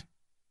spied.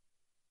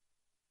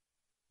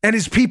 And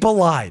his people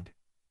lied.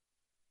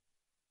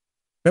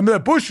 Remember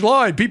that Bush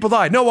lied, people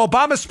died. No,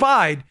 Obama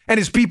spied and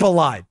his people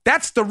lied.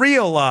 That's the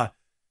real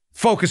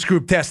focus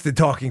group tested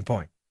talking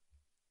point.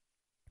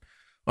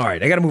 All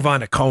right, I got to move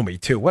on to Comey,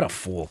 too. What a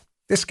fool.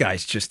 This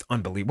guy's just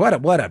unbelievable.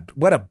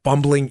 What a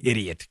bumbling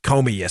idiot.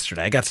 Comey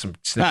yesterday. I got some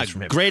snippets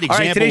from him. Great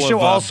example right, today's show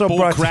of also bull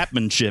brought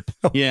crapmanship.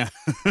 Yeah.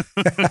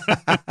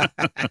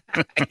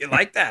 You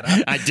like that,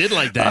 huh? I did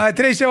like that.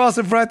 Today's show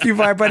also brought to you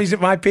by our buddies at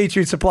My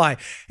Patriot Supply.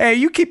 Hey,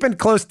 you keeping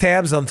close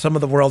tabs on some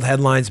of the world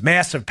headlines?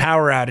 Massive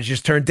power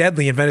outages turned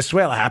deadly in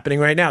Venezuela, happening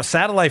right now.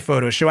 Satellite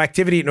photos show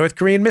activity at North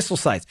Korean missile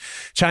sites.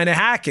 China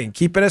hacking,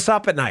 keeping us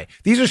up at night.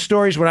 These are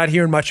stories we're not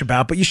hearing much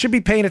about, but you should be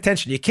paying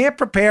attention. You can't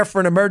prepare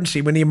for an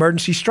emergency when the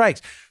emergency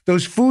strikes.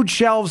 Those food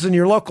shelves in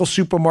your local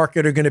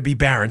supermarket are going to be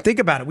barren. Think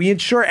about it. We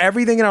insure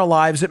everything in our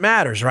lives that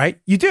matters, right?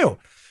 You do.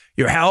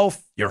 Your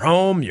health, your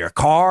home, your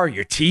car,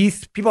 your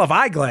teeth. People have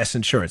eyeglass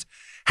insurance.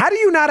 How do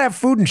you not have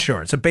food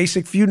insurance, a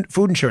basic food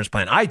insurance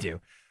plan? I do.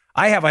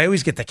 I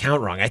always get the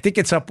count wrong. I think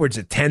it's upwards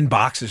of 10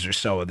 boxes or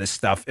so of this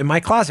stuff in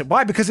my closet.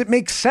 Why? Because it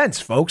makes sense,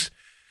 folks.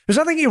 There's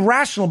nothing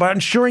irrational about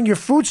insuring your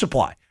food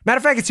supply. Matter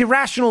of fact, it's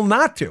irrational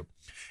not to.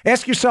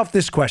 Ask yourself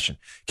this question.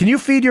 Can you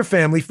feed your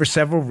family for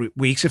several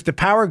weeks if the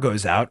power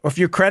goes out or if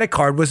your credit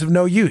card was of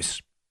no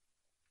use?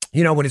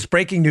 You know, when it's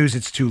breaking news,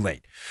 it's too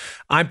late.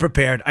 I'm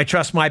prepared. I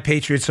trust My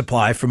Patriot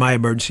Supply for my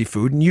emergency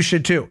food, and you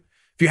should too.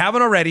 If you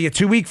haven't already, a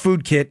 2-week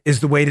food kit is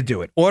the way to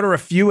do it. Order a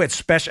few at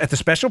the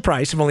special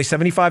price of only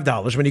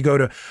 $75 when you go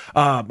to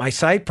my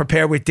site,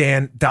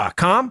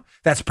 preparewithdan.com.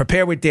 That's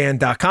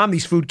preparewithdan.com.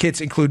 These food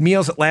kits include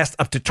meals that last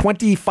up to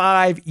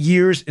 25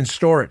 years in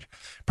storage.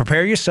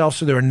 Prepare yourself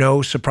so there are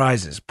no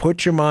surprises.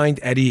 Put your mind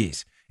at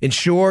ease.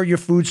 Ensure your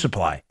food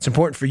supply. It's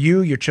important for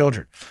you, your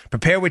children.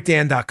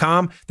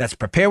 Preparewithdan.com. That's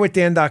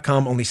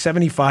preparewithdan.com. Only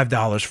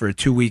 $75 for a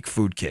 2-week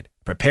food kit.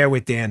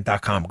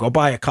 Preparewithdan.com. Go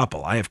buy a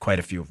couple. I have quite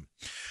a few of them.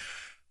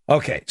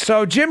 Okay,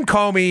 so Jim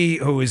Comey,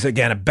 who is,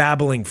 again, a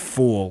babbling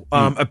fool,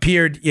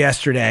 appeared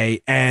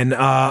yesterday. And,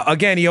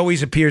 again, he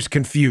always appears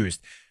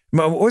confused.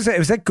 What was that?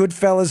 Was that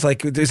Goodfellas?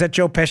 Like, is that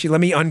Joe Pesci? Let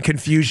me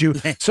unconfuse you.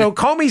 So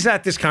Comey's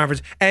at this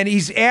conference, and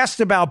he's asked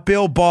about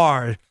Bill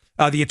Barr,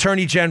 the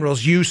Attorney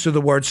General's use of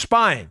the word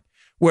spying,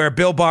 where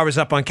Bill Barr was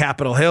up on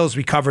Capitol Hill, as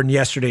we covered in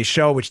yesterday's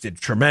show, which did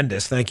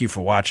tremendous. Thank you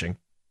for watching.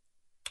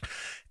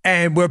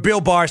 And where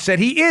Bill Barr said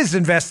he is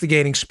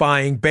investigating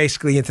spying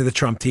basically into the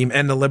Trump team,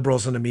 and the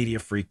liberals and the media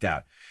freaked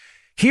out.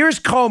 Here's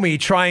Comey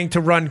trying to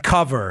run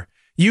cover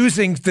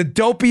using the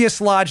dopiest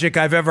logic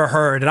I've ever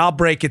heard, and I'll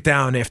break it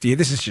down after you.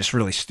 This is just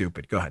really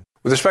stupid. Go ahead.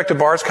 With respect to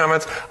Barr's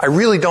comments, I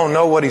really don't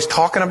know what he's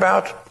talking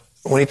about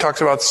when he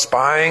talks about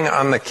spying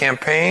on the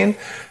campaign,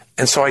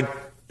 and so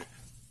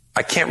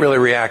I can't really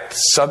react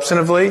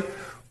substantively.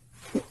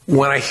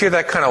 When I hear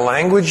that kind of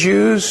language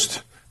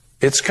used,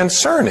 it's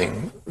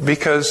concerning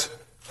because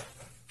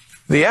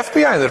the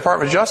FBI and the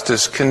Department of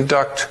Justice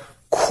conduct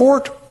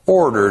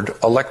court-ordered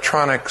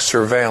electronic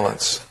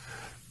surveillance.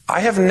 I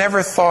have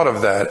never thought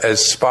of that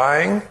as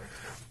spying,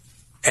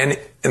 and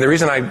the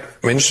reason I'm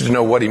interested to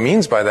know what he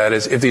means by that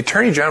is if the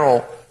Attorney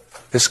General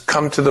has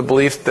come to the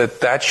belief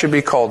that that should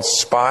be called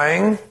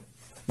spying,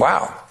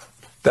 wow,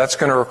 that's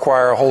going to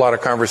require a whole lot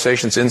of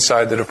conversations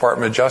inside the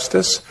Department of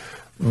Justice,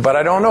 but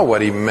I don't know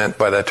what he meant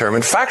by that term,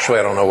 and factually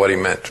I don't know what he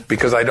meant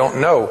because I don't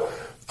know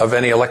of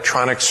any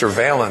electronic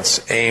surveillance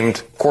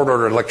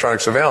court-ordered electronic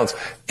surveillance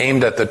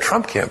aimed at the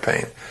Trump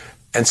campaign.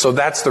 And so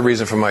that's the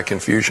reason for my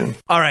confusion.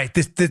 All right.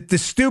 The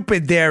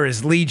stupid there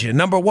is legion.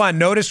 Number one,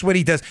 notice what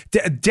he does.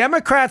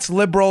 Democrats,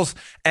 liberals,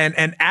 and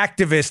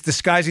activists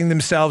disguising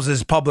themselves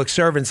as public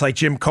servants like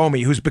Jim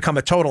Comey, who's become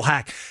a total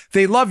hack.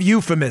 They love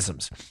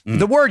euphemisms.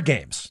 The word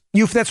games.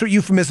 That's what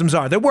euphemisms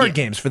are. They're word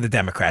games for the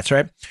Democrats,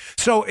 right?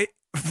 So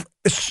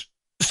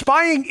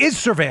spying is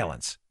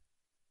surveillance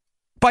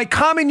by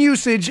common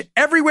usage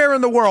everywhere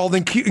in the world,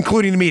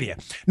 including the media.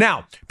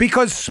 Now,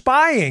 because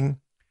spying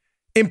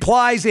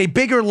implies a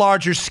bigger,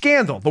 larger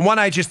scandal, the one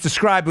I just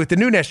described with the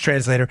Nunes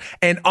translator,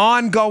 an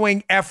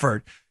ongoing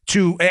effort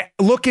to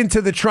look into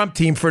the Trump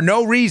team for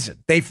no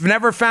reason. They've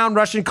never found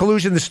Russian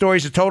collusion. The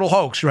story's a total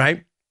hoax,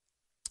 right?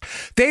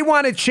 They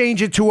want to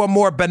change it to a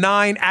more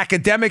benign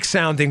academic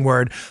sounding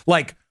word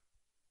like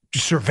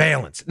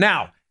surveillance.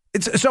 Now,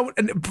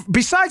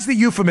 besides the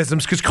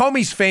euphemisms, because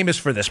Comey's famous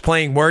for this,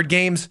 playing word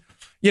games.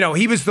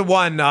 He was the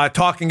one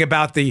talking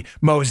about the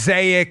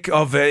mosaic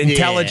of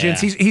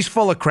intelligence. Yeah. He's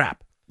full of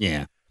crap.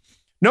 Yeah.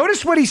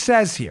 Notice what he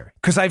says here,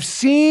 because I've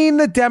seen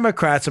the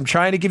Democrats. I'm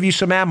trying to give you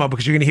some ammo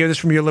because you're going to hear this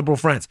from your liberal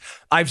friends.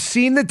 I've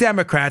seen the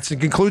Democrats, and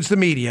concludes the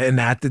media in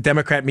that, the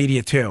Democrat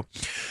media too,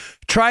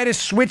 try to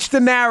switch the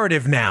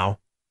narrative now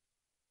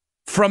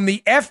from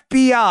the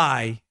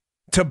FBI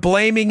to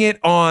blaming it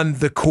on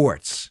the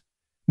courts.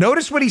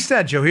 Notice what he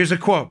said, Joe. Here's a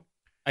quote.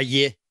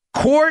 Yeah.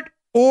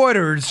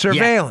 Court-ordered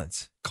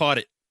surveillance. Yeah. Caught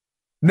it.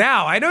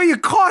 Now, I know you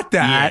caught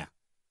that,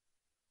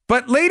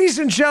 but ladies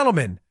and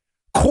gentlemen,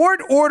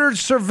 court-ordered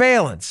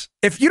surveillance.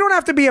 If you don't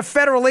have to be a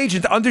federal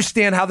agent to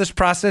understand how this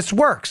process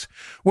works.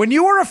 When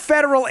you are a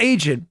federal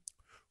agent,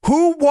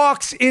 who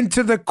walks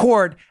into the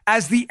court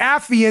as the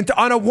affiant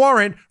on a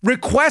warrant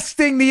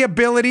requesting the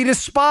ability to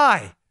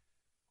spy?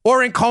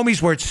 Or in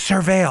Comey's words,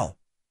 surveil.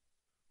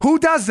 Who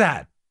does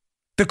that?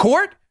 The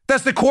court?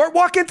 Does the court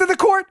walk into the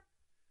court?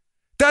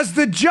 Does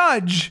the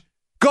judge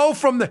go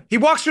he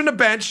walks from the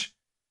bench,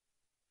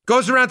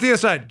 goes around to the other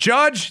side,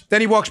 judge, then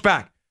he walks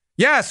back.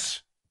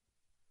 Yes.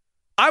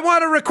 I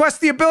want to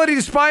request the ability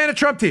to spy on a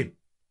Trump team.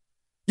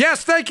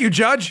 Yes, thank you,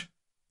 Judge.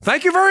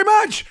 Thank you very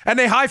much. And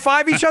they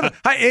high-five each other.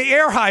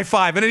 Air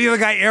high-five. And then the other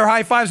guy air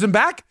high-fives him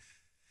back.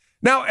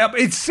 Now,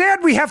 it's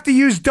sad we have to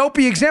use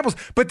dopey examples,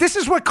 but this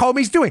is what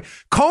Comey's doing.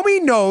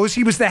 Comey knows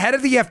he was the head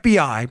of the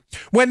FBI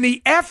when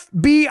the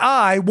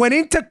FBI went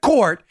into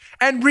court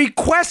and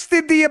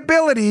requested the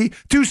ability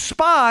to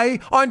spy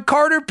on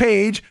Carter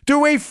Page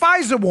through a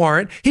FISA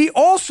warrant. He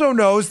also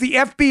knows the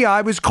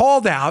FBI was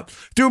called out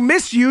through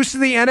misuse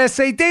of the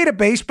NSA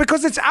database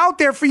because it's out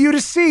there for you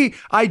to see.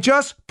 I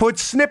just put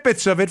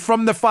snippets of it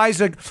from the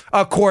FISA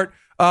court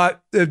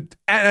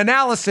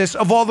analysis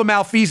of all the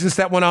malfeasance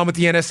that went on with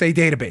the NSA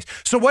database.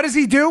 So what does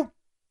he do?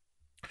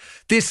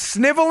 This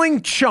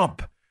sniveling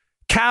chump,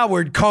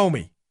 coward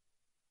Comey,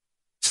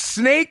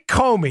 snake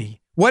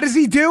Comey, what does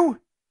he do?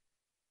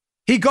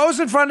 He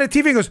goes in front of the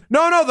TV and goes,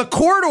 no, the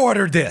court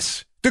ordered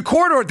this. The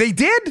court ordered, they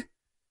did?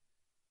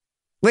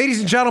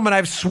 Ladies and gentlemen,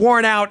 I've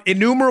sworn out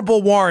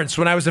innumerable warrants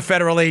when I was a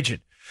federal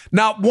agent.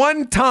 Not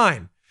one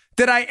time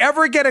did I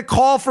ever get a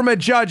call from a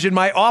judge in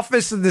my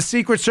office of the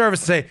Secret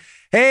Service and say,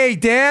 hey,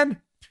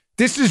 Dan,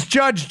 this is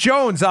Judge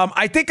Jones.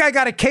 I think I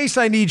got a case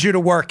I need you to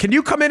work. Can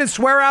you come in and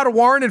swear out a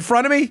warrant in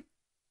front of me?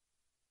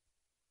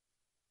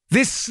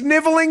 This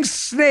sniveling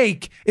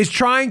snake is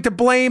trying to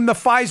blame the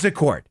FISA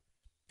court.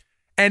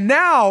 And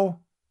now,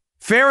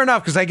 fair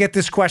enough, because I get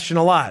this question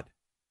a lot.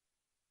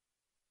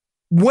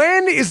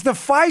 When is the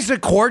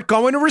FISA court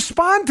going to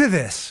respond to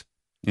this?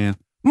 Yeah.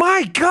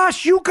 My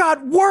gosh, you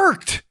got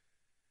worked.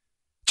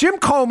 Jim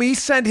Comey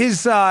sent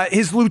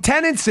his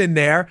lieutenants in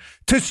there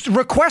to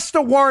request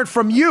a warrant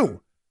from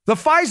you, the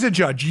FISA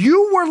judge.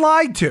 You were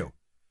lied to.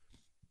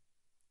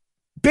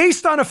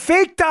 based on a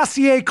fake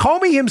dossier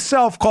Comey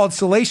himself called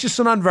salacious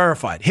and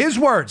unverified. His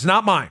words,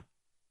 not mine.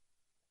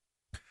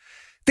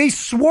 They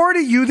swore to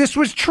you this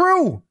was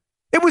true.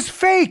 It was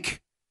fake.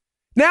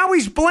 Now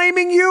he's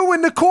blaming you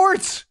in the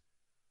courts.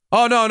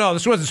 Oh, no,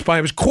 this wasn't spying.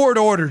 It was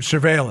court-ordered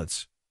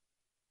surveillance.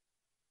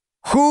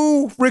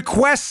 Who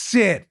requests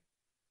it?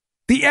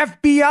 The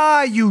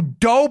FBI, you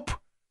dope.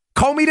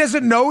 Comey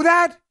doesn't know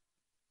that?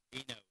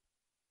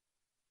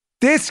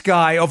 This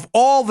guy, of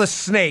all the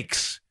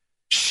snakes,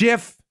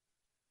 Schiff,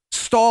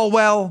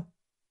 Stilwell.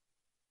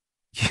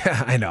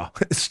 Yeah, I know.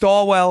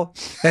 Stilwell,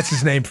 that's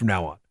his name from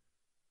now on.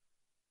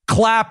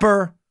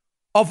 Clapper.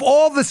 Of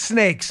all the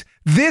snakes,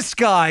 this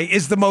guy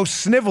is the most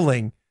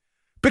sniveling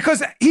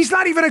because he's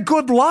not even a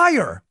good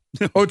liar.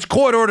 Oh, it's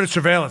court-ordered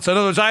surveillance. In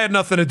other words, I had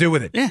nothing to do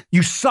with it. Yeah.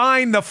 You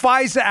signed the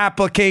FISA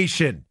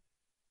application.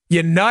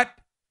 You nut.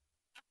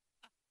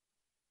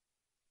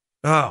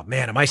 Oh,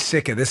 man, am I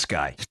sick of this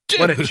guy?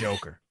 Dude. What a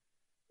joker.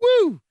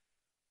 Woo!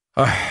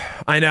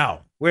 I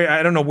know.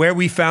 I don't know where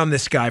we found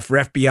this guy for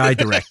FBI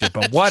director,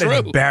 but what an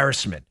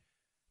embarrassment.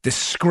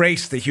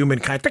 Disgrace to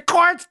humankind. The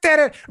courts did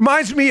it.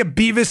 Reminds me of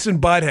Beavis and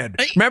Butthead.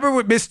 Remember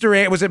with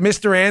was it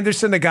Mr.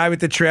 Anderson, the guy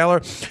with the trailer?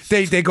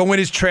 They go in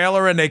his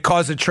trailer and they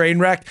cause a train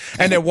wreck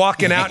and they're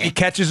walking out and he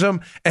catches them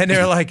and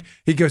they're like,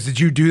 he goes, did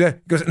you do that?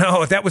 He goes,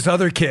 no, that was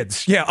other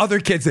kids. Yeah, other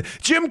kids.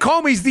 Jim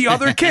Comey's the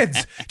other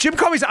kids. Jim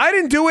Comey's, I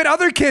didn't do it.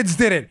 Other kids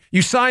did it.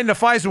 You signed the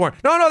FISA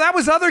warrant. No, that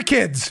was other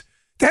kids.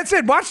 That's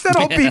it. Watch that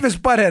old Beavis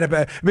Butthead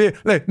about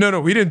like, no,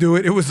 we didn't do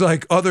it. It was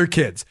like other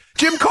kids.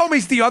 Jim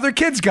Comey's the other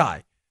kids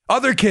guy.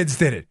 Other kids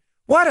did it.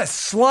 What a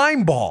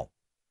slime ball.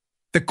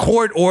 The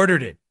court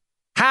ordered it.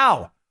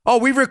 How? Oh,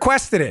 we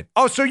requested it.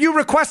 Oh, so you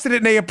requested it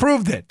and they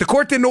approved it. The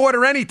court didn't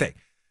order anything.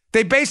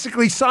 They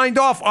basically signed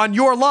off on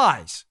your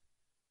lies.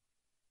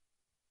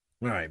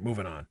 All right,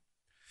 moving on.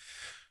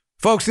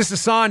 Folks, this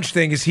Assange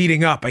thing is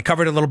heating up. I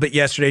covered it a little bit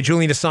yesterday.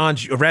 Julian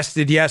Assange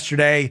arrested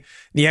yesterday in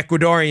the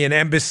Ecuadorian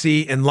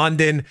embassy in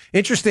London.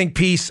 Interesting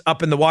piece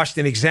up in the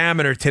Washington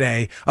Examiner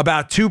today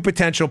about two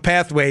potential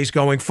pathways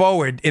going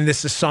forward in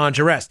this Assange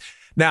arrest.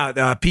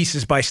 Now,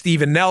 pieces by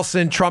Stephen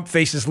Nelson. Trump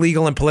faces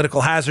legal and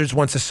political hazards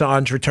once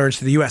Assange returns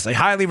to the U.S. I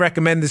highly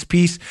recommend this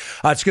piece.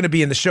 It's going to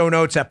be in the show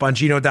notes at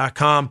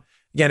Bongino.com.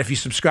 Again, if you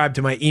subscribe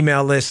to my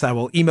email list, I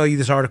will email you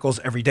these articles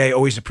every day.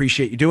 Always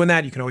appreciate you doing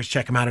that. You can always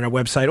check them out on our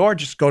website or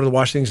just go to the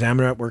Washington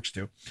Examiner. It works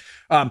too.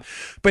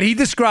 But he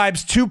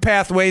describes two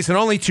pathways and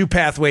only two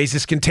pathways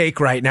this can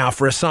take right now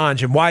for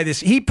Assange and why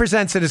this. He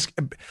presents it as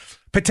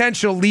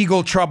potential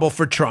legal trouble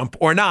for Trump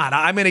or not.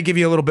 I'm going to give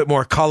you a little bit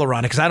more color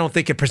on it because I don't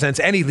think it presents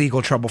any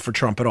legal trouble for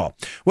Trump at all.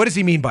 What does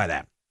he mean by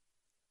that?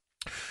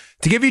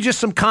 To give you just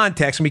some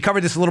context, and we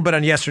covered this a little bit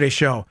on yesterday's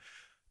show,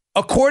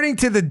 according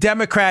to the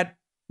Democrat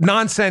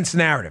nonsense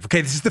narrative.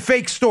 Okay, this is the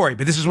fake story,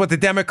 but this is what the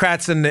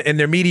Democrats and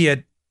their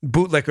media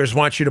bootlickers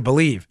want you to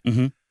believe.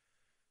 Mm-hmm.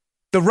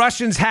 The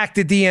Russians hacked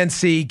the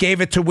DNC,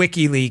 gave it to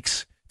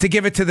WikiLeaks to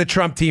give it to the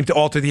Trump team to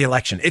alter the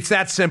election. It's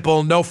that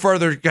simple. No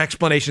further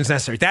explanations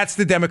necessary. That's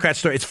the Democrat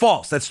story. It's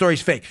false. That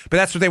story's fake, but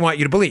that's what they want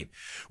you to believe,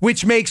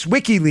 which makes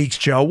WikiLeaks,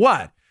 Joe,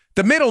 what?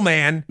 The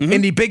middleman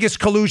in the biggest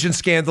collusion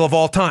scandal of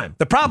all time.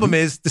 The problem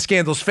is the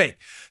scandal's fake.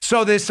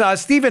 So this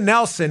Stephen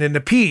Nelson in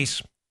the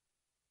piece,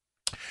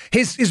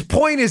 his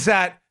point is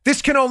that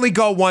this can only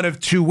go one of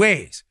two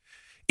ways.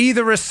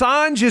 Either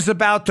Assange is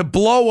about to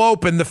blow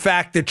open the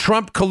fact that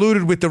Trump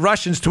colluded with the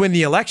Russians to win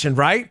the election,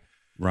 right?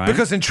 Right.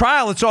 Because in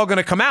trial, it's all going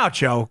to come out,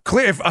 Joe.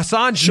 Clear. If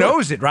Assange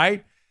knows it,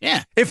 right?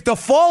 Yeah. If the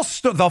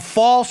false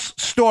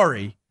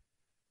story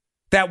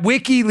that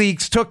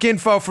WikiLeaks took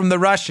info from the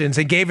Russians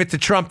and gave it to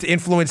Trump to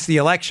influence the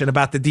election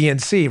about the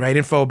DNC, right?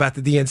 Info about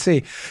the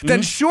DNC.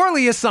 Then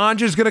surely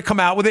Assange is going to come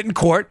out with it in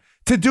court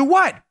to do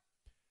what?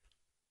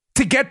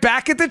 To get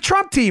back at the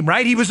Trump team,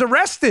 right? He was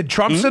arrested.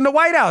 Trump's in the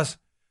White House.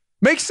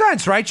 Makes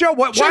sense, right, Joe?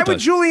 Why would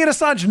Julian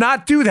Assange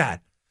not do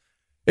that?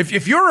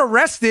 If you're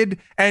arrested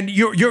and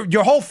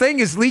your whole thing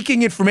is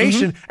leaking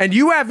information and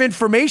you have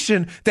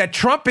information that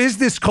Trump is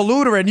this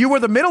colluder and you were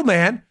the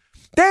middleman,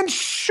 then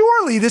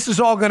surely this is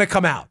all going to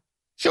come out.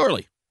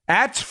 Surely.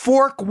 That's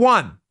fork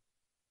one.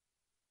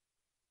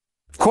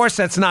 Of course,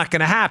 that's not going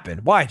to happen.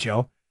 Why,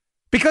 Joe?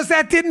 Because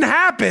that didn't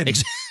happen.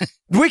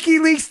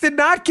 WikiLeaks did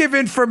not give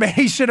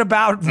information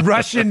about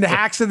Russian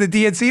hacks of the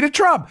DNC to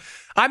Trump.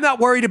 I'm not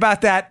worried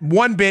about that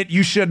one bit.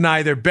 You shouldn't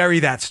either. Bury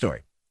that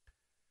story.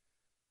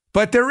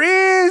 But there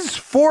is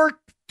fork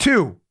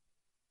two.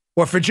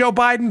 Or for Joe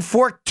Biden,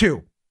 fork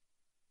two.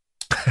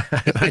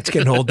 It's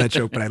getting old, that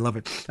joke, but I love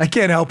it. I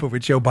can't help it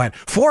with Joe Biden.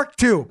 Fork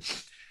two.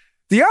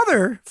 The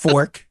other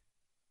fork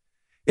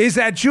is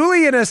that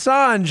Julian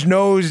Assange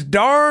knows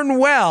darn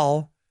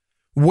well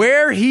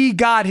where he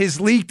got his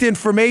leaked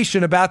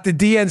information about the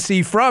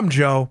DNC from,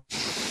 Joe.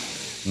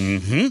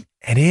 And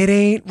it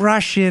ain't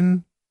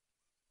Russian.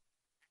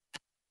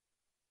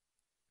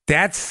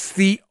 That's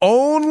the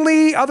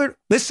only other.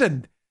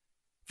 Listen,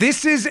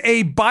 this is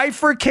a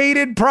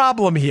bifurcated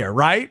problem here,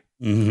 right?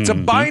 It's a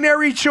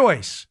binary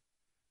choice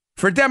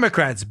for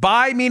Democrats.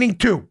 Bi meaning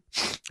two.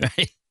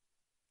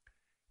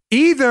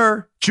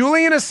 Either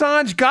Julian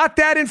Assange got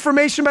that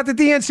information about the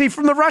DNC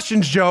from the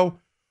Russians, Joe,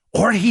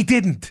 or he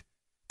didn't.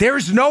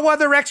 There's no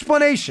other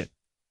explanation.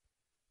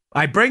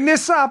 I bring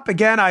this up,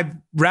 again,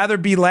 I'd rather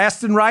be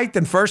last and right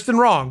than first and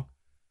wrong.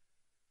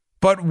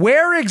 But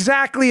where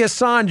exactly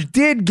Assange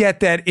did get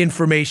that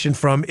information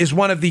from is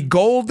one of the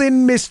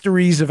golden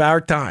mysteries of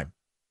our time.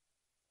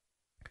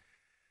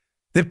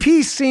 The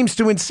piece seems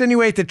to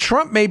insinuate that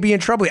Trump may be in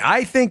trouble.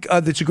 I think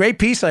it's a great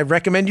piece. I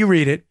recommend you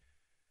read it.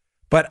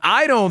 But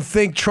I don't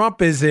think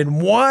Trump is in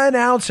 1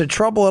 ounce of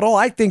trouble at all.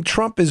 I think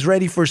Trump is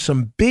ready for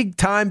some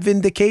big-time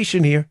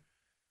vindication here.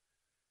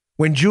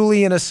 When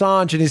Julian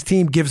Assange and his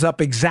team gives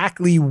up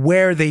exactly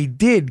where they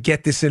did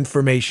get this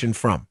information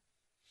from.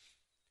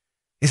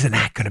 Isn't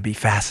that going to be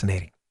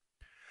fascinating?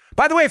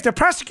 By the way, if they're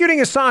prosecuting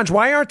Assange,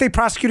 why aren't they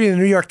prosecuting the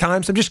New York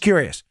Times? I'm just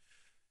curious.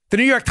 The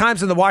New York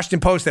Times and the Washington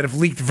Post that have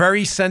leaked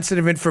very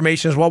sensitive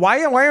information as well.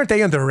 Why aren't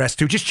they under arrest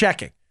too? Just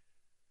checking.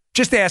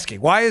 Just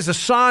asking. Why is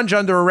Assange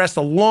under arrest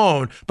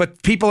alone,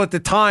 but people at the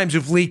Times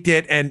who've leaked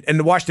it and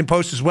the Washington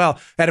Post as well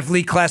that have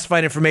leaked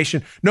classified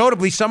information,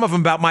 notably some of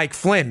them about Mike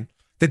Flynn,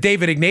 the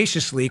David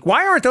Ignatius leak.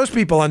 Why aren't those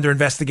people under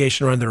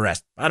investigation or under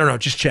arrest? I don't know.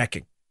 Just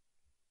checking.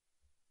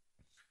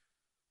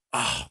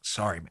 Oh,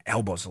 sorry. My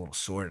elbow's a little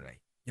sore today.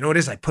 You know what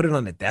it is? I put it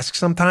on the desk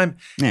sometime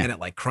and it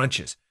like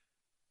crunches.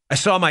 I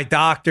saw my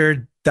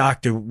doctor,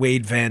 Dr.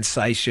 Wade Van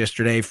Cise,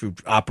 yesterday for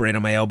operating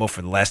on my elbow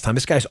for the last time.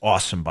 This guy's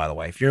awesome, by the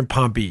way. If you're in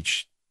Palm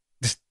Beach,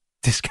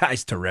 this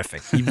guy's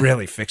terrific. He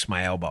really fixed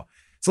my elbow.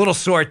 It's a little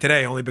sore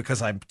today only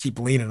because I keep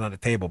leaning on the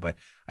table, but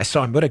I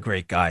saw him. What a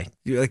great guy.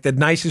 Like the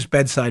nicest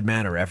bedside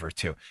manner ever,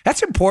 too.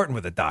 That's important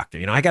with a doctor.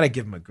 You know, I got to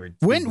give him a good.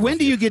 When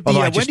do you get when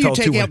do you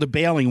take out the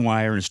baling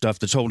wire and stuff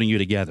that's holding you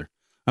together?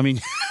 I mean,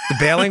 the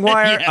baling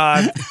wire,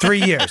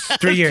 3 years.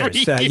 3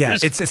 years. Yeah,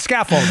 it's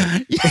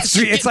scaffolding.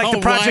 It's like the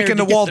project in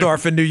the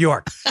Waldorf in New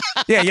York.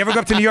 Yeah, you ever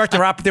go up to New York?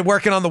 They're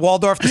working on the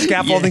Waldorf. The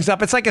scaffolding's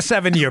up. It's like a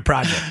 7-year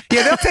project.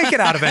 Yeah, they'll take it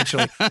out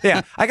eventually.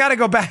 Yeah, I got to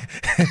go back.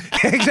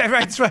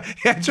 Exactly.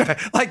 That's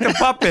right. Like the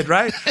puppet,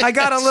 right? I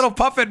got a little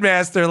puppet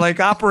master like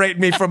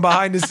operating me from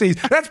behind the scenes.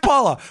 That's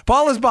Paula.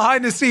 Paula's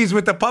behind the scenes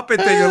with the puppet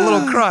thing, a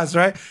little cross,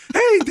 right?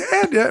 Hey,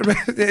 Dad.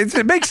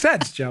 It makes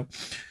sense, Joe.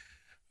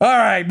 All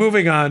right,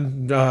 moving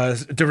on.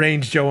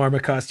 Deranged Joe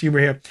Armacost, humor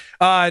here.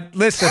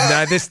 Listen,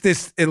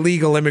 this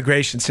illegal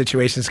immigration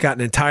situation has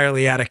gotten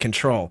entirely out of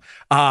control.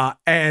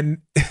 And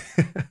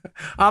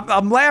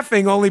I'm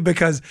laughing only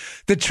because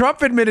the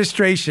Trump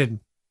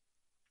administration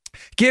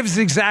gives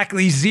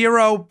exactly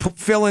zero,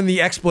 fill in the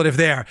expletive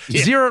there,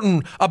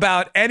 zero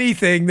about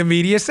anything the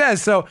media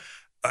says. So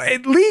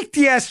it leaked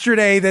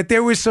yesterday that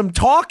there was some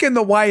talk in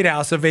the White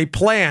House of a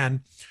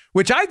plan,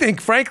 which I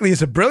think, frankly,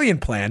 is a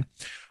brilliant plan,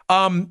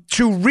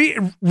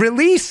 to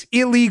release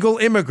illegal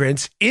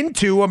immigrants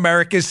into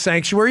America's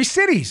sanctuary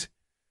cities.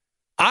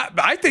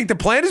 I think the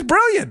plan is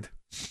brilliant.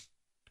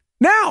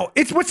 Now,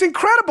 what's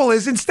incredible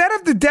is instead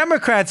of the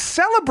Democrats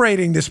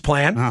celebrating this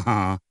plan,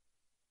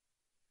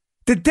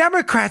 the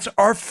Democrats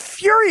are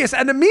furious,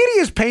 and the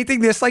media is painting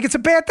this like it's a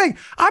bad thing.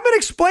 I'm going to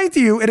explain to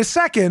you in a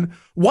second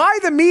why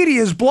the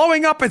media is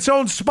blowing up its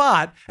own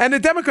spot and the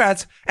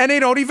Democrats, and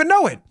they don't even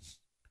know it.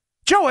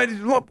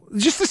 Joe,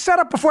 just to set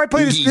up before I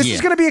play this, this is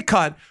going to be a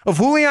cut of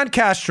Julian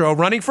Castro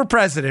running for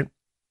president.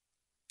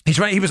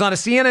 He was on a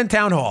CNN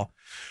town hall,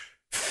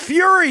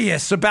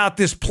 furious about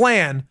this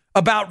plan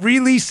about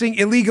releasing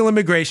illegal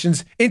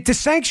immigrations into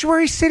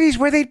sanctuary cities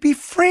where they'd be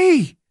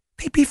free.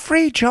 They'd be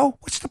free, Joe.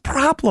 What's the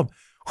problem?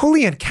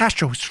 Julian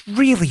Castro is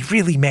really,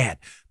 really mad.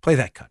 Play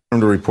that cut. A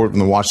report from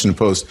the Washington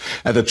Post.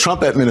 The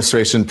Trump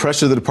administration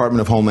pressured the Department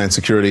of Homeland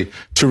Security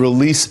to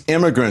release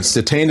immigrants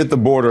detained at the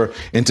border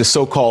into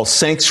so-called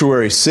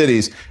sanctuary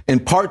cities, in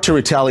part to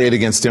retaliate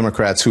against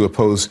Democrats who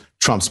oppose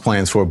Trump's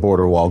plans for a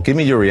border wall. Give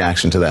me your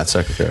reaction to that,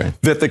 Secretary.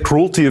 That the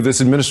cruelty of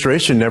this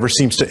administration never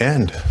seems to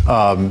end.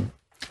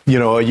 You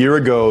know, a year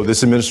ago,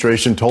 this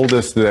administration told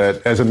us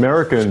that as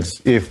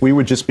Americans, if we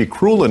would just be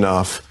cruel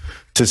enough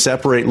to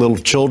separate little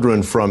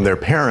children from their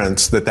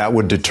parents, that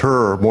would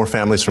deter more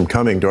families from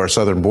coming to our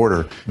southern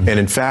border. Mm-hmm. And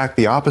in fact,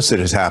 the opposite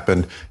has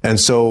happened. And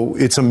so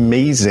it's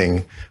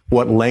amazing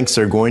what lengths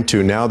they're going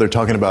to. Now they're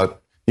talking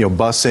about,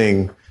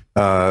 busing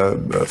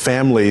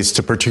families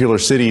to particular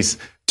cities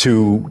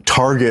to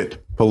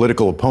target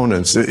political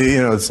opponents.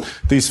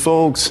 These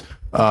folks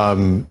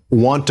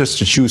want us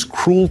to choose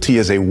cruelty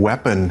as a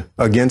weapon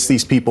against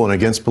these people and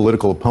against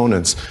political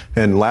opponents.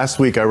 And last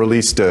week I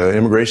released an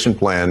immigration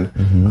plan.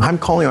 Mm-hmm. I'm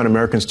calling on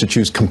Americans to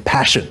choose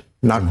compassion,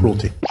 not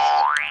cruelty.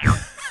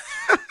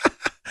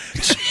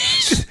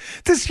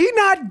 Does he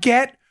not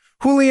get,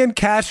 Julian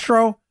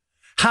Castro,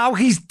 how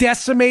he's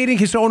decimating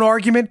his own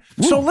argument?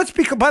 Ooh. So let's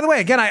be, by the way,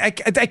 again, I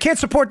can't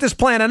support this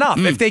plan enough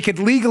if they could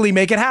legally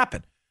make it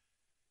happen.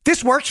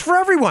 This works for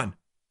everyone.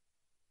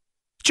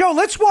 Joe,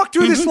 let's walk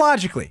through this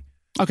logically.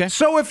 Okay.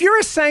 So if you're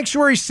a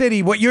sanctuary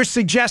city, what you're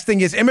suggesting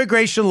is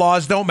immigration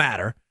laws don't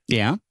matter.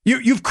 Yeah.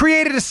 You've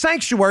created a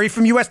sanctuary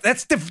from U.S.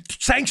 That's the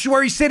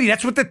sanctuary city.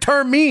 That's what the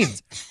term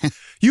means.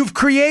 You've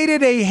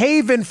created a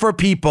haven for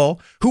people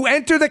who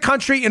enter the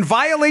country in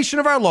violation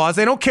of our laws.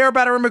 They don't care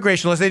about our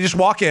immigration laws. They just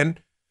walk in.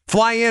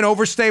 fly in,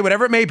 overstay,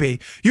 whatever it may be.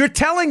 You're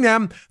telling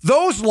them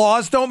those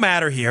laws don't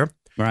matter here.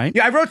 Right.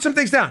 Yeah, I wrote some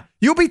things down.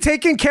 You'll be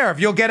taken care of.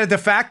 You'll get a de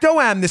facto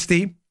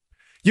amnesty.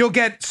 You'll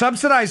get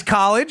subsidized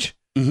college,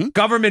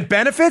 government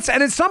benefits,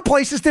 and in some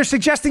places they're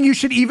suggesting you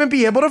should even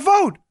be able to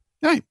vote.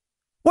 Right.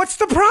 What's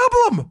the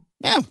problem?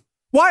 Yeah.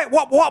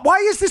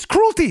 Why is this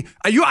cruelty?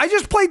 I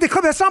just played the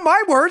clip. That's not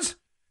my words.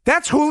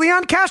 That's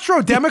Julian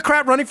Castro,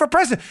 Democrat running for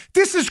president.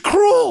 This is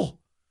cruel.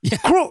 Yeah.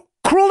 Cruel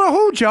to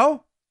who,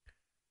 Joe?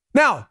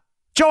 Now,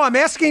 Joe, I'm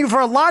asking you for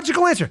a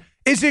logical answer.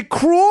 Is it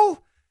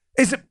cruel?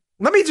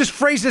 Let me just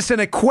phrase this in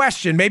a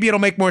question. Maybe it'll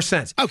make more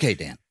sense. Okay,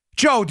 Dan.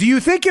 Joe, do you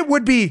think it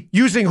would be,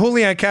 using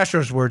Julian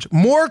Castro's words,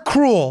 more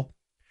cruel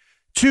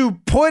to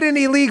put an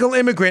illegal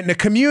immigrant in a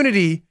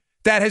community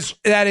that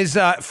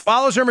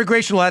follows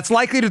immigration law that's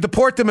likely to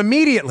deport them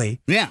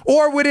immediately? Yeah.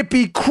 Or would it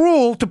be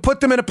cruel to put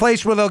them in a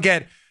place where they'll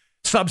get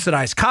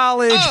subsidized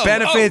college,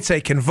 benefits,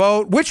 they can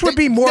vote? Which would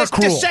be more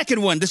cruel? The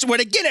second one. This is where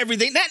they get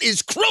everything. That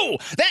is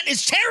cruel. That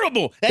is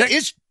terrible. That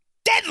is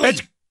deadly.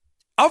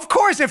 Of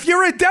course, if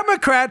you're a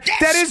Democrat,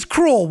 that is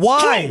cruel.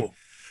 Why? Cruel.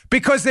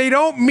 Because they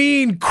don't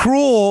mean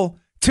cruel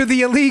to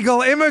the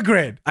illegal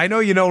immigrant. I know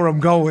you know where I'm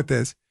going with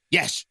this.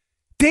 Yes.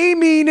 They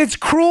mean it's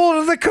cruel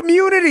to the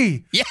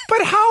community. Yeah.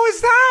 But how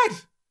is that?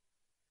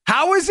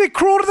 How is it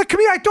cruel to the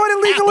community? I thought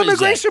illegal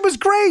immigration was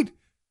great.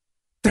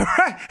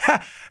 How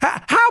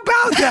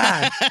about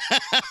that?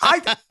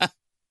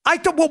 I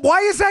thought, well, why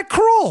is that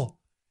cruel?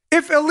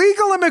 If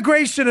illegal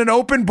immigration and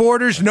open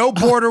borders, no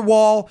border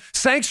wall,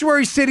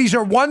 sanctuary cities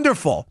are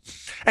wonderful,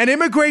 and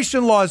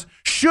immigration laws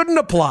shouldn't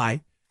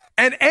apply,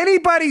 and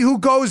anybody who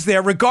goes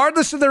there,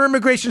 regardless of their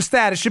immigration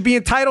status, should be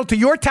entitled to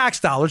your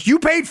tax dollars you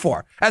paid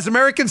for as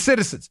American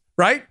citizens,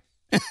 right?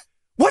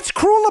 What's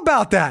cruel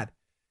about that?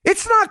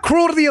 It's not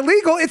cruel to the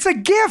illegal. It's a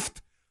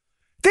gift.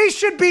 They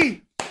should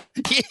be,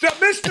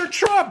 Mr.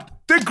 Trump,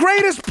 the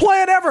greatest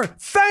plan ever.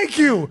 Thank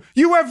you.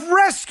 You have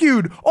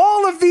rescued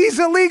all of these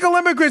illegal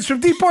immigrants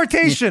from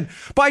deportation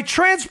by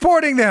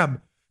transporting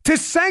them to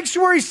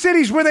sanctuary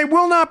cities where they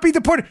will not be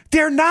deported.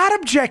 They're not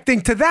objecting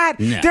to that.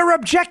 No. They're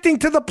objecting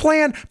to the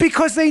plan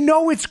because they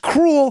know it's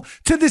cruel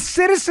to the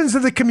citizens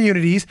of the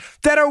communities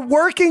that are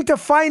working to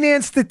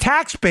finance the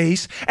tax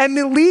base and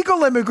the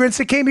legal immigrants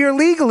that came here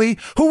legally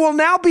who will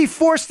now be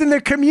forced in their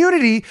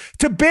community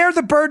to bear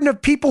the burden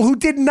of people who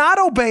did not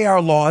obey our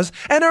laws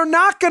and are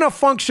not going to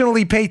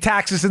functionally pay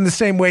taxes in the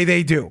same way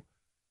they do.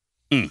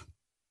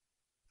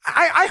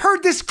 I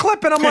heard this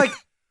clip and I'm like,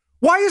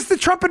 why is the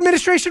Trump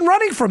administration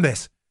running from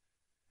this?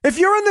 If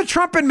you're in the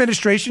Trump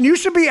administration, you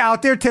should be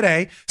out there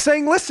today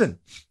saying, listen,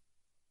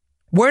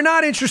 we're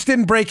not interested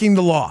in breaking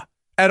the law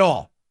at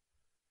all.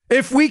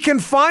 If we can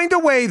find a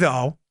way,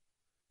 though,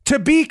 to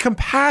be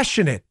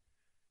compassionate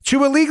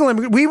to illegal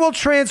immigrants, we will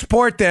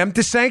transport them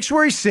to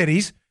sanctuary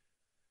cities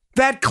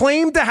that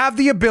claim to have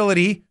the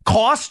ability,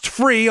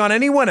 cost-free on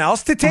anyone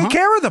else, to take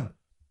care of them.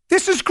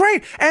 This is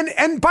great.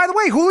 And by the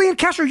way, Julian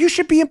Castro, you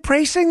should be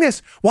embracing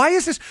this. Why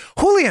is this?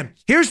 Julian,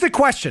 here's the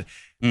question.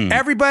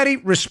 Everybody,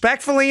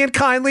 respectfully and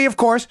kindly, of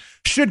course,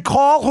 should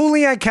call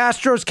Julian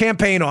Castro's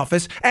campaign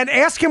office and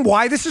ask him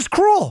why this is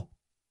cruel.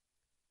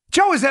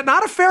 Joe, is that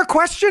not a fair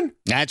question?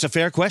 That's a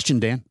fair question,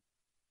 Dan.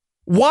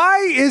 Why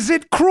is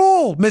it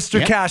cruel,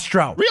 Mr.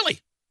 Castro? Really?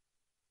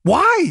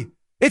 Why?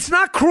 It's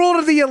not cruel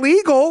to the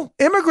illegal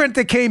immigrant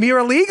that came here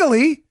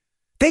illegally.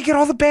 They get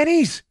all the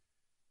bennies.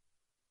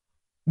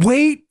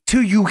 Wait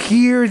till you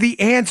hear the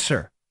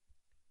answer.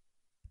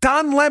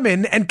 Don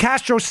Lemon and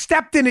Castro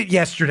stepped in it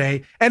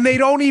yesterday, and they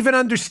don't even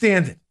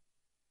understand it.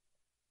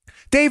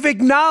 They've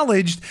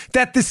acknowledged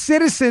that the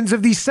citizens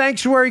of these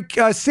sanctuary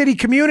city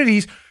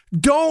communities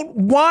don't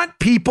want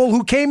people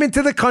who came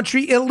into the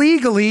country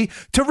illegally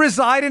to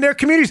reside in their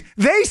communities.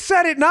 They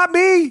said it, not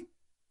me.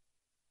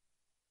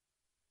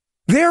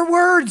 Their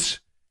words.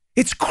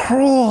 It's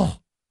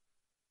cruel.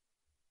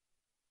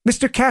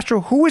 Mr.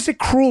 Castro, who is it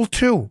cruel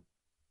to?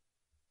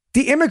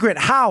 The immigrant.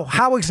 How?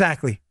 How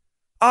exactly?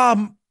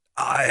 I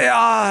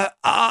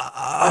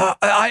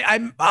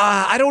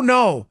don't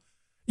know.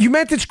 You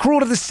meant it's cruel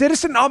to the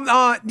citizen?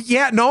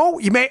 Yeah, no.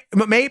 You may.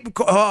 Can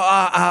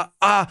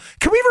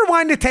we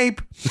rewind the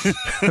tape?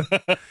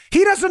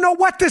 He doesn't know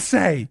what to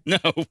say. No.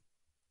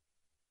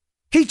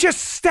 He just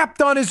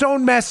stepped on his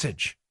own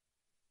message.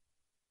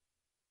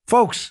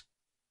 Folks,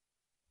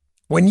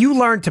 when you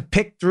learn to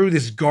pick through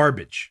this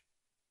garbage,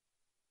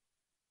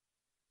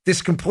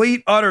 this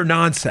complete, utter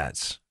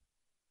nonsense,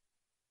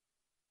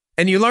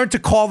 and you learn to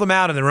call them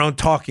out on their own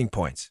talking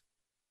points,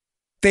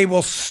 they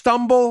will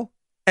stumble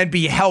and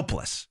be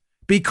helpless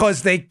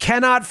because they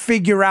cannot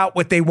figure out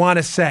what they want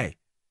to say.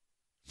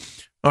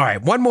 All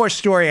right, one more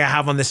story I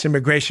have on this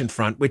immigration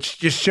front, which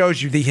just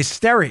shows you the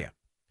hysteria.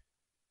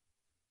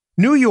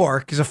 New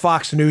York is a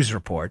Fox News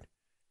report.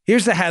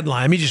 Here's the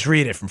headline. Let me just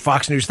read it from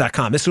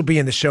foxnews.com. This will be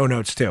in the show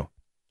notes too.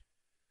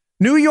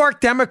 New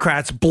York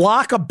Democrats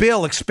block a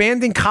bill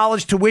expanding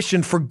college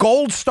tuition for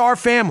Gold Star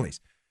families.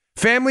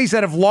 Families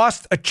that have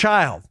lost a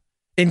child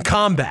in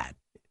combat,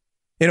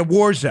 in a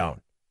war zone.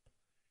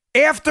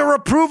 after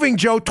approving,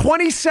 Joe,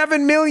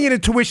 $27 million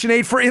in tuition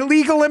aid for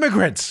illegal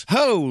immigrants.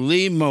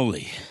 Holy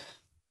moly.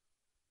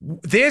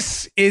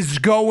 This is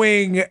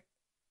going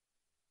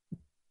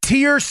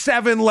tier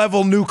 7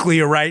 level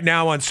nuclear right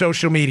now on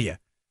social media.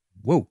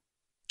 Whoa.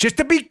 Just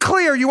to be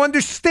clear, you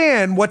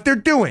understand what they're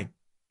doing.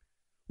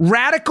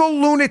 Radical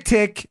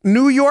lunatic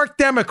New York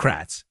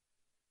Democrats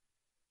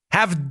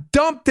have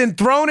dumped and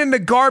thrown in the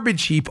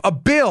garbage heap a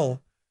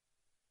bill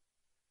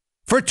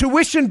for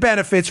tuition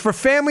benefits for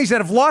families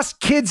that have lost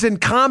kids in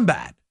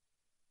combat,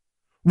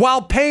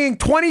 while paying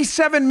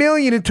 $27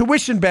 million in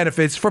tuition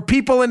benefits for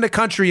people in the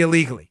country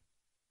illegally.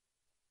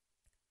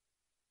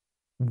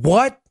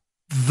 What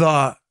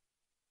the?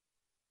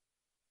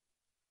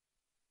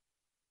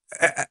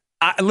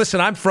 Listen,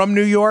 I'm from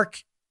New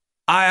York.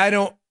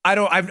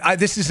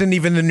 This isn't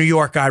even the New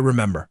York I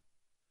remember.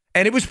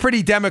 And it was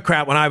pretty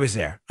Democrat when I was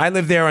there. I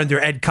lived there under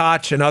Ed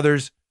Koch and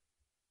others,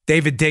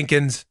 David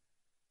Dinkins.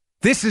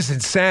 This is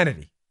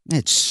insanity.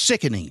 It's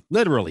sickening,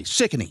 literally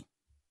sickening.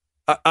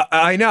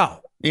 I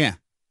know. Yeah.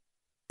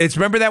 It's,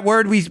 remember that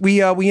word we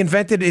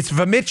invented? It's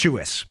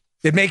vomitous.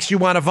 It makes you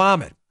want to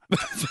vomit.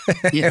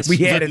 Yes,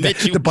 we added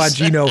the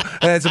Bongino.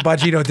 That's a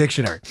Bongino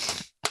dictionary.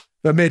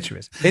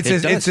 Vomitous.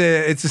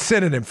 It's a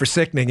synonym for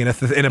sickening in a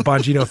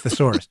Bongino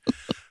thesaurus.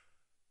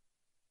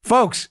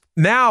 Folks,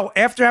 now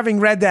after having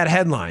read that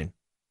headline,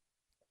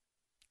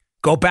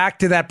 go back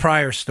to that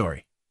prior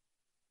story.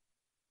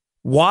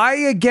 Why,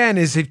 again,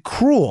 is it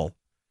cruel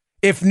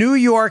if New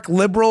York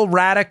liberal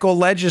radical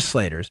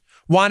legislators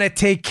want to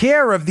take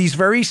care of these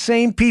very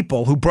same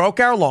people who broke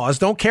our laws,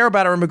 don't care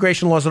about our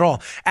immigration laws at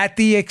all, at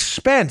the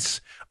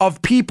expense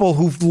of people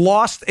who've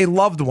lost a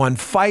loved one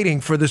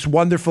fighting for this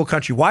wonderful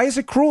country? Why is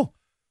it cruel?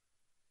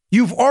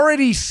 You've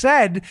already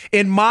said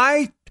in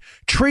my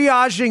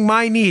triaging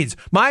my needs,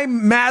 my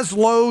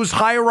Maslow's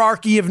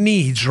hierarchy of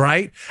needs,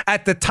 right?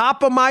 At the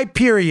top of my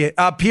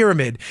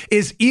pyramid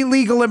is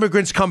illegal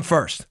immigrants come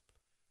first.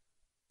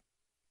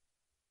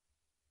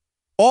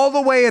 All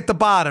the way at the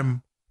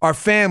bottom are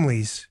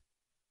families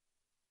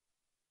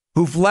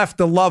who've left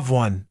a loved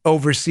one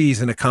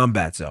overseas in a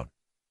combat zone.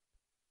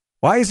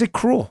 Why is it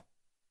cruel?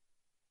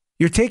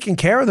 You're taking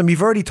care of them.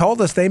 You've already told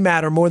us they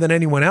matter more than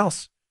anyone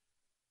else.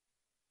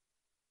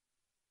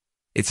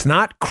 It's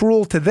not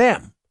cruel to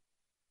them,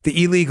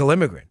 the illegal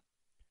immigrant.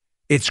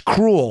 It's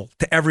cruel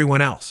to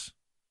everyone else.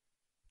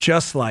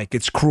 Just like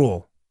it's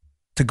cruel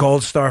to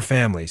Gold Star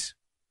families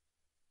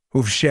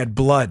who've shed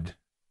blood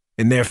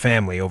in their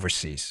family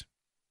overseas.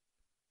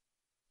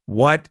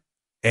 What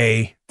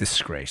a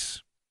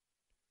disgrace.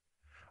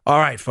 All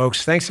right,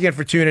 folks. Thanks again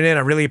for tuning in.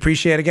 I really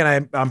appreciate it.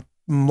 Again, I'm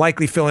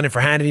likely filling in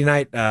for Hannity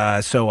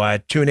tonight. So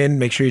tune in.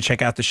 Make sure you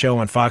check out the show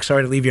on Fox.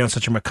 Sorry to leave you on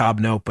such a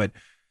macabre note, but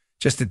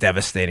just a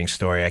devastating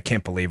story. I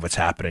can't believe what's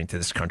happening to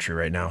this country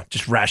right now.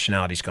 Just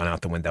rationality's gone out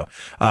the window.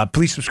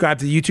 Please subscribe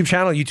to the YouTube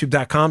channel,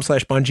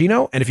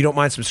 youtube.com/Bongino. And if you don't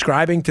mind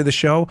subscribing to the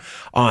show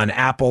on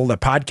Apple, the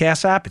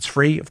podcast app, it's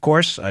free, of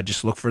course.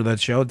 Just look for the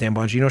show, Dan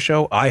Bongino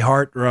Show,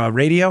 iHeart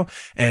Radio,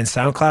 and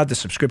SoundCloud. The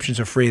subscriptions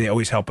are free. They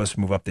always help us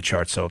move up the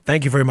charts. So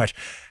thank you very much.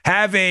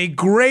 Have a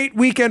great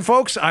weekend,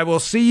 folks. I will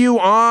see you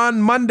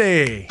on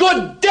Monday.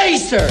 Good day,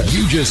 sir.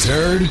 You just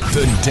heard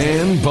the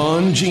Dan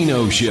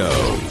Bongino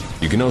Show.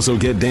 You can also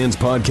get Dan's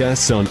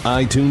podcasts on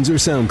iTunes or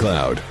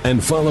SoundCloud.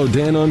 And follow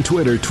Dan on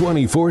Twitter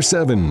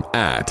 24/7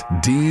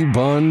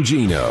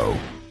 @DBongino.